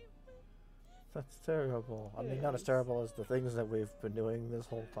stupid. That's terrible. I mean, not as terrible as the things that we've been doing this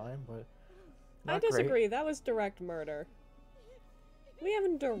whole time, but I not disagree. great. That was direct murder. We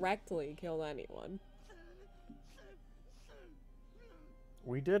haven't directly killed anyone.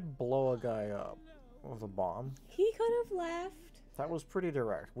 We did blow a guy up with a bomb. He could have left. That was pretty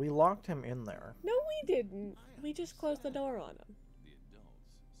direct. We locked him in there. No, we didn't. We just closed the door on him. The adults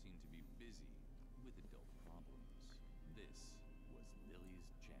seemed to be busy with adult problems. This was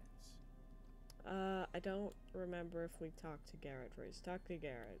Lily's chance. I don't remember if we talked to Garrett first. Talk to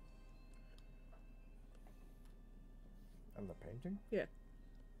Garrett. And the painting? Yeah.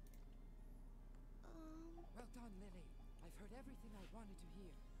 Well done, Lily. I've heard everything I wanted to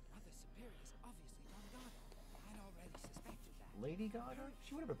hear. Mother Superior's obviously gone God. I'd already suspected that. Lady Gaga?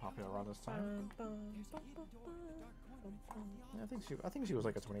 She would have been popular around this time. There's a hidden door in the dark corner behind the Yeah, I think she was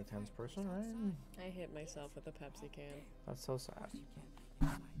like a 2010s person, right? I hit myself with a Pepsi can. That's so sad. You can't play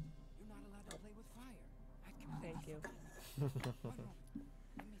inside. You're not allowed to play with fire. Thank you. One moment.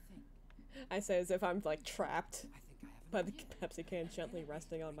 Let me think. I say as if I'm like trapped I think I have by an the idea. Pepsi can gently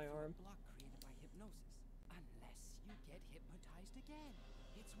resting on my arm. Block created by hypnosis. Unless you get hypnotized again.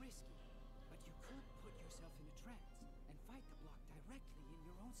 It's risky, but you could put yourself in a trance and fight the block directly in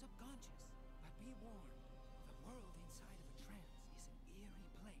your own subconscious. But be warned, the world inside of a trance is an eerie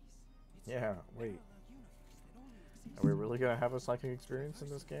place. It's Yeah, a wait. parallel universe that only exists Are we really gonna have a psychic experience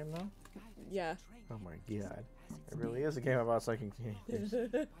in this game now? Yeah. Oh my god. It really is a game about psychic teenagers.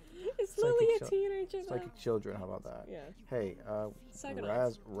 It's Lily a chil- teenager though? Psychic children, how about that? Yeah. Hey,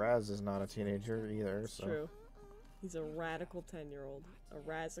 Psychonauts. Raz is not a teenager either, so. True. He's a radical 10-year-old. A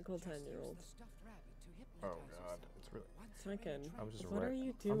radical 10-year-old. Oh god, it's really. Duncan, I'm just what right- are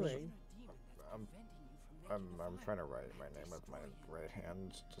you I'm just- doing? I'm trying to write my name with my right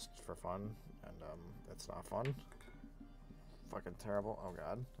hand just for fun, and it's not fun. Fucking terrible. Oh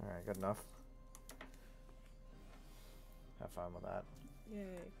god. Alright, good enough. Have fun with that.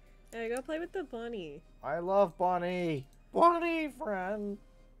 Yay. Hey, go play with the bunny. I love Bonnie! Bonnie, friend!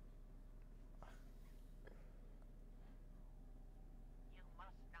 You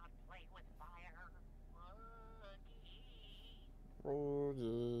must not play with fire.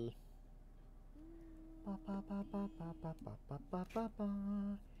 Rudy. Ba ba ba ba ba ba ba ba ba ba ba.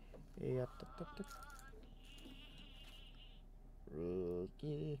 Yeah.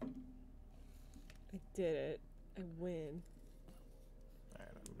 Rookie. I did it. I win. Alright,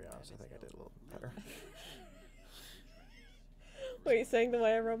 I'm gonna be honest, I think I did a little better. Wait, saying the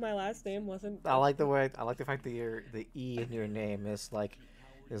way I wrote my last name wasn't. I like the fact that the E in your name is like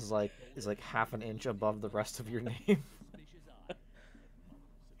half an inch above the rest of your name.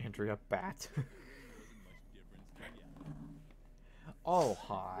 Andrea Bat. Oh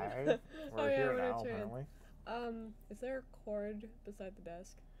hi. We're yeah, here we're now, trans. apparently. Is there a cord beside the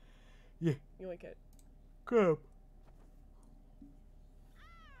desk? Yeah. Yoink it. Crap. Ow!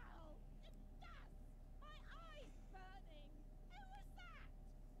 The dust! My eye's burning! Who was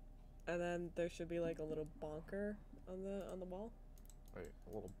that? And then there should be like a little bonker on the wall. Wait,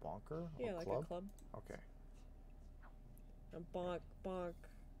 a little bonker? Yeah, like club? a club. Okay. A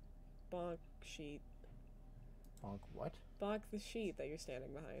bonk sheet. Bonk what? Bonk the sheet that you're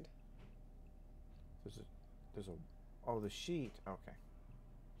standing behind. There's a oh, the sheet. Okay.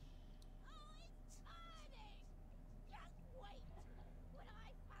 Oh, it's turning! Just wait! When I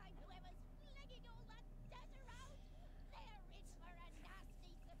find whoever's flinging all that dirt around, they're in for a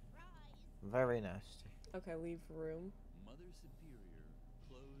nasty surprise! Very nasty. Okay, leave room. Mother Superior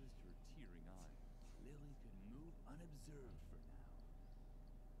closed her tearing eye. Lily could move unobserved for now.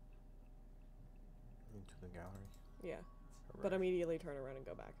 Into the gallery. Yeah. But immediately turn around and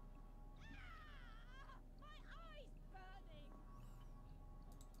go back. My eye's burning!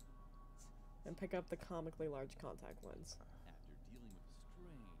 And pick up the comically large contact lens. After dealing with the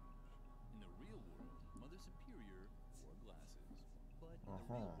strange, in the real world, Mother Superior wore glasses. But in the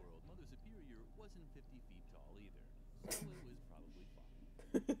real world, Mother Superior wasn't 50 feet tall either. So it was probably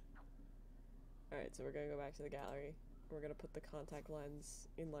fine. Alright, so we're gonna go back to the gallery. We're gonna put the contact lens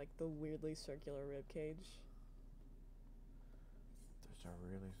in like the weirdly circular rib cage. There's a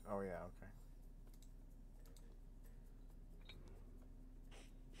really. Oh yeah. Okay.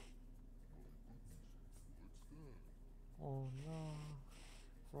 Oh no,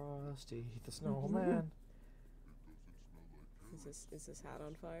 Frosty the Snowman. Is this hat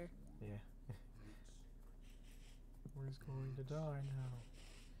on fire? Yeah. He's going to die now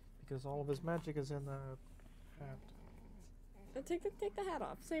because all of his magic is in the hat. And take the hat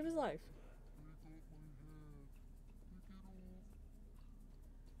off. Save his life.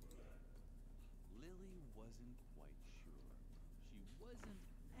 Lily wasn't quite sure. She wasn't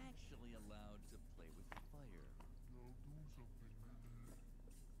actually allowed to play with fire. Now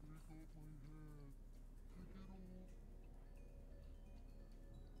do something, Lily. Take off my hat. Take it off. Thanks,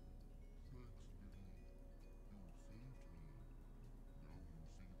 Lily. You saved me. Now you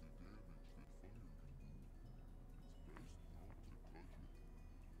see the damage that fire can do. It's best not to touch it.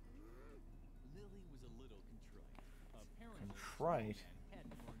 Lily was a little contrite. Apparently, Contrite?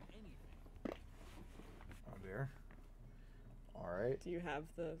 hadn't learned anything. Oh dear. All right. Do you have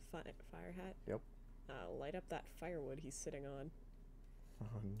the fire hat? Yep. Light up that firewood he's sitting on.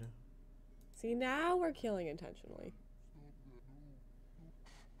 Oh no. See, now we're killing intentionally.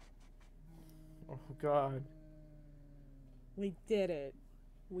 Oh god. We did it.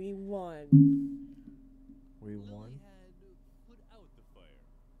 We won. We Lily won. had put out the fire,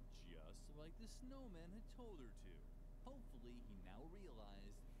 just like the snowman had told her to. Hopefully, he now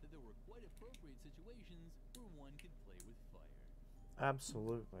realized that there were quite appropriate situations where one could play with fire.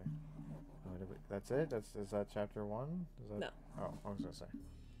 Absolutely. Oh, that's it? Is that chapter 1? Is that... No. Oh, I was gonna say.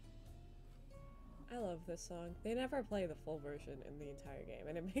 I love this song. They never play the full version in the entire game,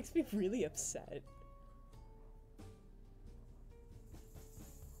 and it makes me really upset.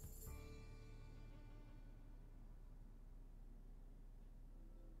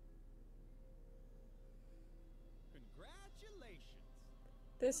 Congratulations!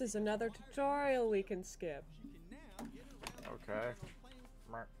 This is another tutorial we can skip. She can now get around Okay. playing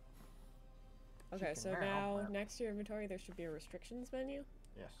Mark. Okay, so Chicken now round. next to your inventory there should be a restrictions menu,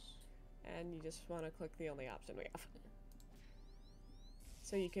 Yes. and you just want to click the only option we have.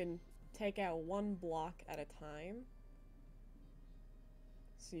 So you can take out one block at a time,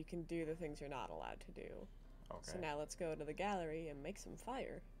 so you can do the things you're not allowed to do. Okay. So now let's go to the gallery and make some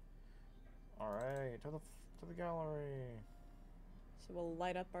fire. All right. To the gallery. So we'll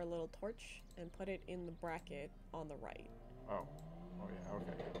light up our little torch and put it in the bracket on the right. Oh. Oh yeah.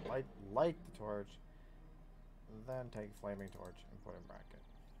 Okay. Light the torch. Then take flaming torch and put in bracket.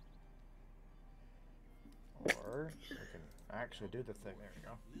 Or we can actually do the thing. There we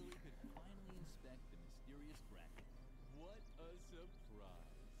go. Lily could finally inspect the mysterious bracket. What a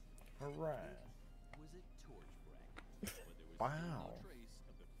surprise! Hooray. It was a torch bracket, but there was Wow. still no trace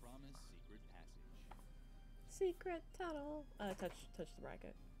of the promised secret passage. Secret tunnel. Touch the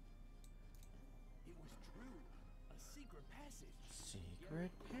bracket. It was true. A secret passage.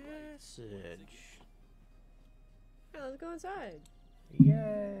 Secret passage. Yeah, let's go inside.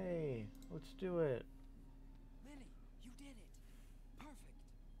 Yay! Let's do it. Lily, you did it. Perfect.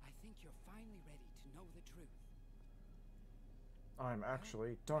 I think you're finally ready to know the truth. I'm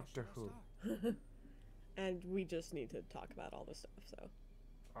actually Doctor Where Who. shall I start? And we just need to talk about all this stuff, so.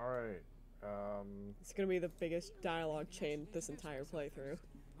 Alright. It's gonna be the biggest dialogue chain this entire playthrough.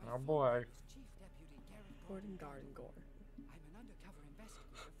 Oh boy. Chief Deputy Garrett Gordon Garden Gore. I'm an undercover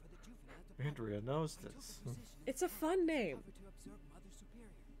investigator for the juvenile department. Andrea knows I took this. a position It's a fun name. to observe Mother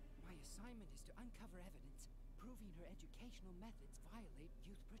Superior. My assignment is to uncover evidence proving her educational methods violate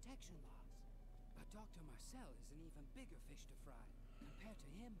youth protection laws. But Dr. Marcel is an even bigger fish to fry. Compared to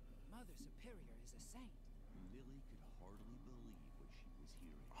him, Mother Superior is a saint. Lily could hardly believe what she was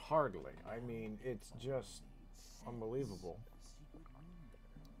hearing. Hardly. I mean, it's just unbelievable. The secret room,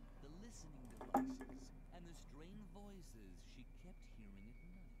 the listening devices, and the strange voices she kept hearing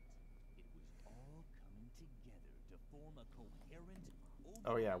at night. It was all coming together to form a coherent.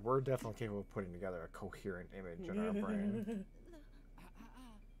 Oh yeah, we're definitely capable of putting together a coherent image in our brain.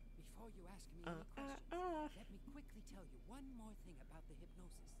 Before you ask me any questions, let me quickly tell you one more thing about the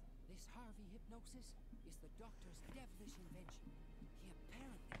hypnosis. This Harvey hypnosis is the doctor's devilish invention. He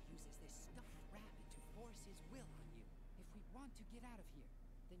apparently uses this stuffed rabbit to force his will on you. If we want to get out of here,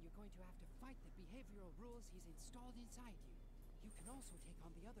 then you're going to have to fight the behavioral rules he's installed inside you. You can also take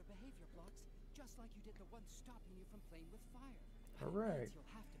on the other behavior blocks, just like you did the ones stopping you from playing with fire. But it Alright. means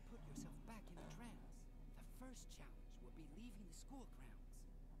you'll have to put yourself back in a trance. The first challenge will be leaving the school grounds.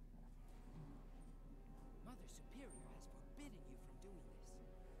 Mother Superior has forbidden you from doing this.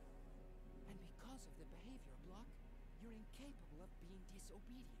 And because of the behavior block, you're incapable of being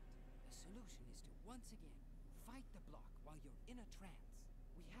disobedient. The solution is to once again fight the block while you're in a trance.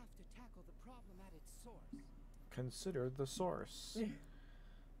 We have to tackle the problem at its source. Consider the source.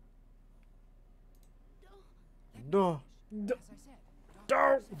 Duh. Duh. As I said, Duh.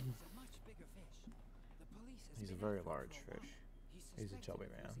 Dr. Marcel is a much bigger fish. The police has He's a been very after him large for a fish. while. He's a chubby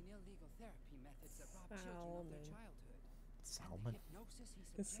suspected man. of using illegal therapy methods that rob children of their Salmon. childhood. Salmon? Hypnosis he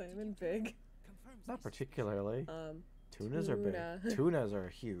Is subjected salmon you to big? confirms Not this particularly. Tunas are big. Tuna. Tunas are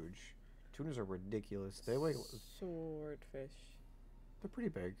huge. Tunas are ridiculous. They weigh. Swordfish. They're pretty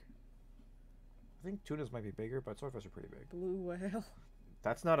big. I think tunas might be bigger, but swordfish are pretty big. Blue whale.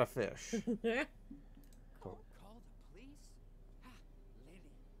 That's not a fish. Call the police? Ha,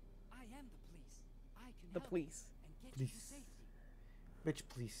 Lily. I am the police. I can The help police. and get you Police. to safety. Bitch,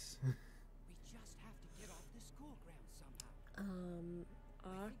 please. We just have to get off the school grounds somehow.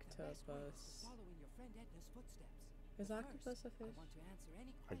 I think the best way is Octopus. following your friend Edna's footsteps. Is But octopus first, a fish? I want to answer any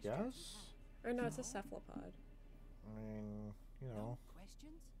I questions you guess. have. Or no, it's a cephalopod. I mean, you know. No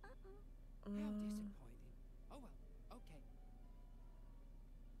questions? How Uh, disappointing. Oh well, okay.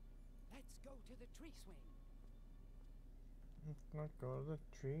 Let's go to the tree swing. Let's not go to the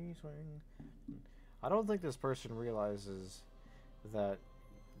tree swing. I don't think this person realizes that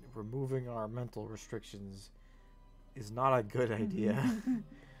removing our mental restrictions is not a good idea.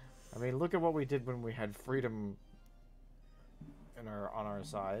 I mean, look at what we did when we had freedom on our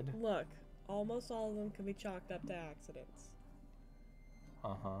side. Look, almost all of them can be chalked up to accidents.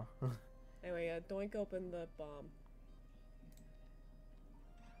 Uh-huh. Anyway, doink open the bomb.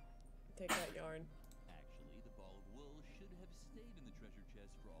 Take that yarn. Actually, the ball of wool should have stayed in the treasure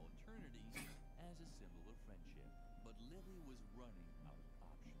chest for all eternity as a symbol of friendship. But Lily was running out of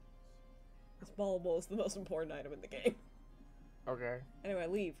options. This ball bowl is the most important item in the game. Okay. Anyway,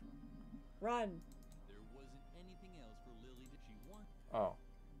 leave. Run. There wasn't anything else for Lily that she wanted. Oh.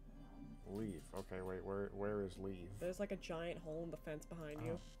 Leave. Okay, wait, where is leave? There's like a giant hole in the fence behind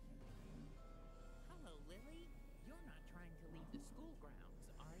you. Hello, Lily. You're not trying to leave the school grounds,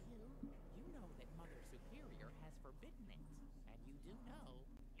 are you? You know that Mother Superior has forbidden it. And you do know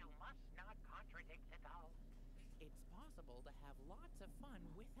You must not contradict it all. it's possible to have lots of fun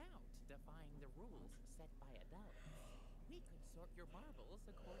without defying the rules set by adults. We could sort your marbles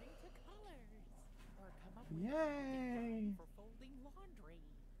according to colors. Or come up with a Yay! for folding laundry.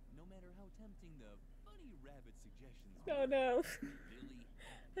 No matter how tempting the funny rabbit suggestions Oh were, no. Lily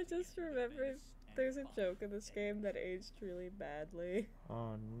I just remembered there's a joke in this game that aged really badly.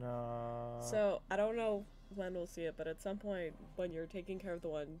 Oh no. So, I don't know when we'll see it, but at some point, when you're taking care of the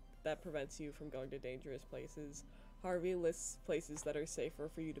one that prevents you from going to dangerous places, Harvey lists places that are safer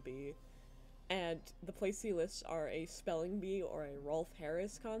for you to be. And the places he lists are a spelling bee or a Rolf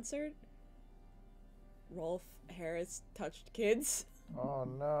Harris concert. Rolf Harris touched kids. Oh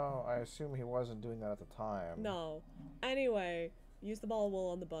no, I assume he wasn't doing that at the time. No. Anyway, use the ball of wool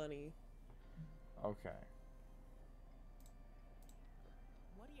on the bunny. Okay.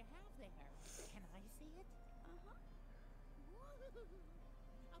 What do you have there? Can I see it? Uh-huh.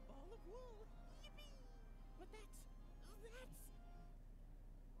 A ball of wool. Yippee! But that's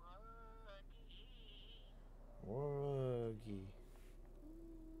Woogie.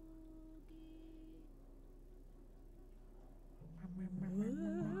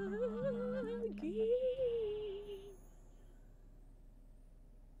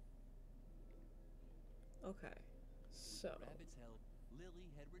 Okay, so With Rabbit's help,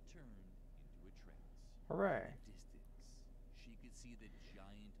 Lily had returned into a trance. Hooray. In the distance, she could see the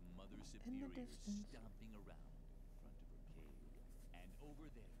giant Mother Superior stomping around in front of her cave. And over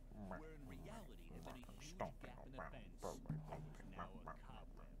there, where in reality had been a huge gap in the fence, there was now a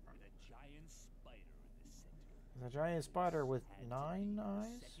cobweb with a giant spider in the center. There's a giant spider with Had to 9 be the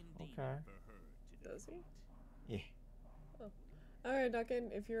eyes? second demon Okay. for her to Does he? defeat. Yeah. alright,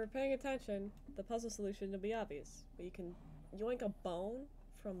 Duncan, if you're paying attention, the puzzle solution will be obvious. But you can yoink a bone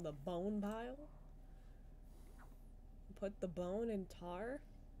from the bone pile, put the bone in tar,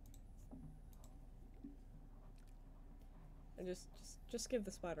 and just give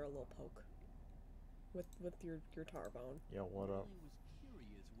the spider a little poke with your tar bone. Yo, what up? Lily was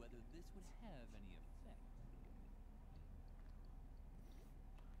curious whether this would have any effect.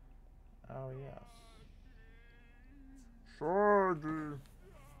 Oh, yes. Shaggy!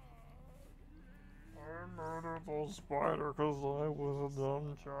 I murdered the spider because I was a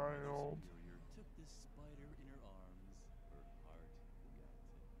dumb child. Superior took the spider in her arms, her heart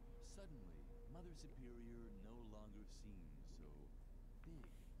melted. Suddenly, Mother Superior no longer seemed so big,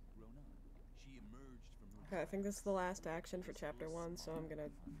 grown up. She emerged from her Okay, I think this is the last action for chapter 1, so I'm gonna.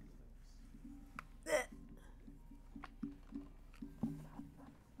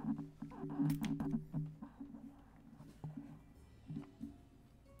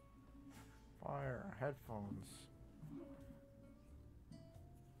 Fire, headphones.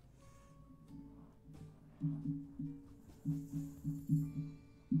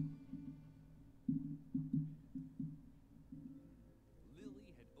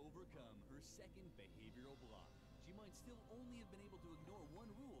 Lily had overcome her second behavioral block. She might still only have been able to ignore one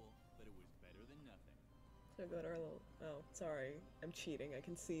rule, but it was better than nothing. So go to our little. Oh, sorry, I'm cheating. I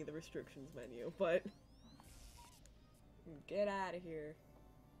can see the restrictions menu, but get out of here.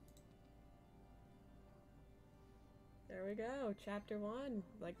 There we go, chapter 1,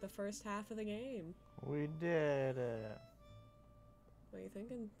 like the first half of the game. We did it. What are you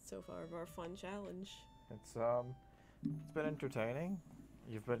thinking so far of our fun challenge? It's been entertaining.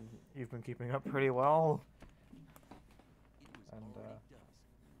 You've been keeping up pretty well. It was And, already dusk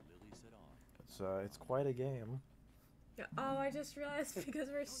when Lily set off. It's quite a game. Yeah, oh, I just realized because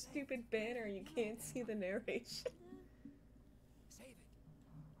of our stupid banner, you can't see the narration. Save it.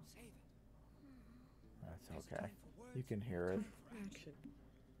 Save it. That's There's a okay. time for words, You can hear it. for action. Action.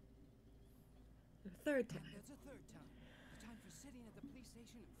 The third time. There's a third time. The time for sitting at the police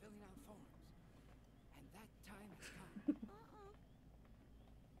station and filling out forms. And that time has come.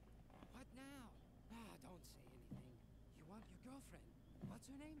 What now? Ah, don't say anything. You want your girlfriend. What's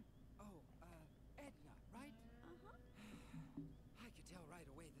her name? Oh, Edna, right? I could tell right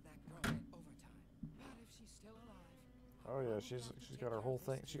away that girl went overtime. But if she's still alive. Oh yeah, she's got her whole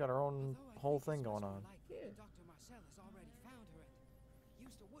thing. She got her own whole thing going on. Yeah. Dr. Marcel has already found her and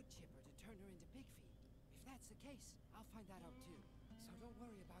used a wood chipper to turn her into pig feed. If that's the case, I'll find that out too. So don't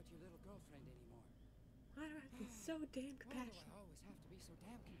worry about your little girlfriend anymore. Why do I have to be so damn Why do compassionate? I always have to be so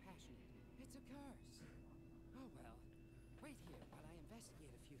damn compassionate? It's a curse. Oh well. Wait here while I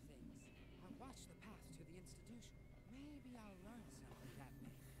investigate a few things. I'll watch the path to the institution. Maybe I'll learn something that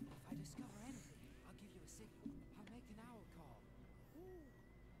way. If I discover anything, I'll give you a signal. I'll make an owl call. Ooh,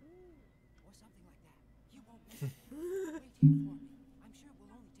 ooh, or something like that. You won't miss it. Wait here for me. I'm sure it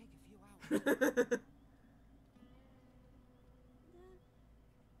will only take a few hours.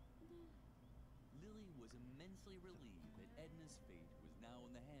 Lily was immensely relieved that Edna's fate was now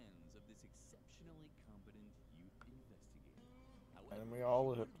in the hands of this exceptionally competent youth investigator. However, And we all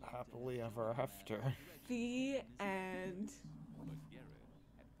she live would like to happily have ever shown after. the direction The Edna's end. But Garrett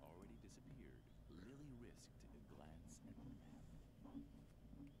had already disappeared. Lily risked a glance at the map.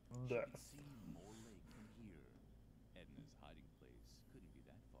 She Death. could see more lake from here. Edna's hiding place couldn't be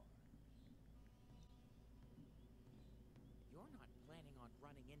that far. You're not planning on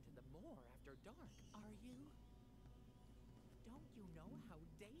running into the moor after dark, are you? Don't you know how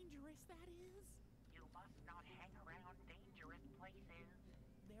dangerous that is? You must not hang around dangerous places.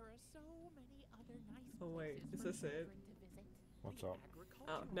 There are so many other nice Oh, wait, places is for this it? children to visit. What's The up?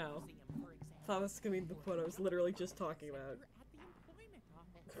 Oh, Agricultural no. Museum, for example. Thought this was gonna be the Or quote I was the literally Outdoor just talking about. Center at the employment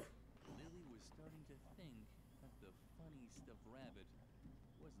office. Lily was starting to think that the funny stuffed rabbit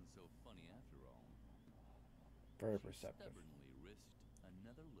wasn't so funny after all. Very She perceptive. stubbornly risked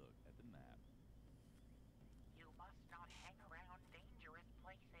another look at the map. You must not hang around dangerous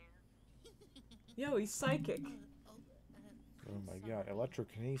places. Yo, he's psychic. Oh my god,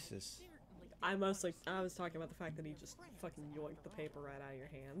 electrokinesis. I was talking about the fact that he just fucking yoinked the paper right out of your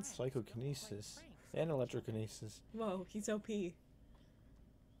hands. Psychokinesis. And electrokinesis. Whoa, he's OP.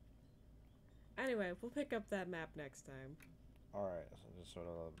 Anyway, we'll pick up that map next time. Alright, so just sort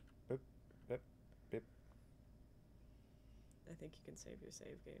of bip, bip, bip. I think you can save your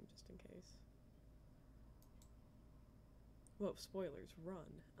save game just in case. Whoa, spoilers,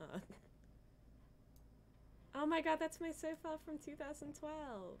 run. Oh my god, that's my save file from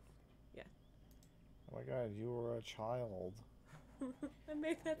 2012. Yeah. Oh my god, you were a child. I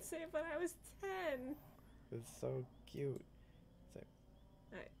made that save when I was 10. It's so cute.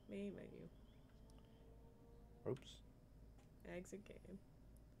 Alright, main menu. Oops. Exit game.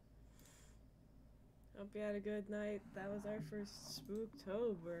 Hope you had a good night. That was our first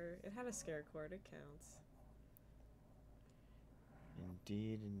Spooktober. It had a scare cord, it counts.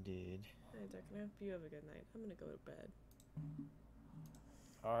 Indeed, indeed. Alright, Duck, I hope you have a good night. I'm gonna go to bed.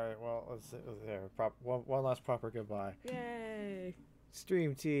 Alright, well, let's see. There, one last proper goodbye. Yay!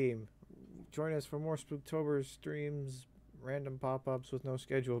 Stream team, join us for more Spooktober streams, random pop-ups with no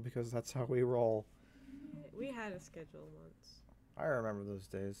schedule because that's how we roll. We had a schedule once. I remember those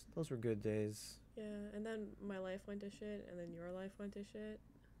days. Those were good days. Yeah, and then my life went to shit, and then your life went to shit.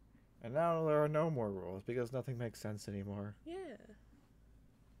 And now there are no more rules because nothing makes sense anymore. Yeah.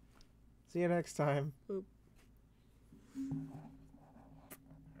 See you next time. Boop.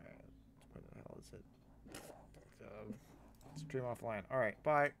 What the hell is it? Stream offline. Alright,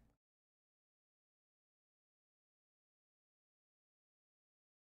 bye.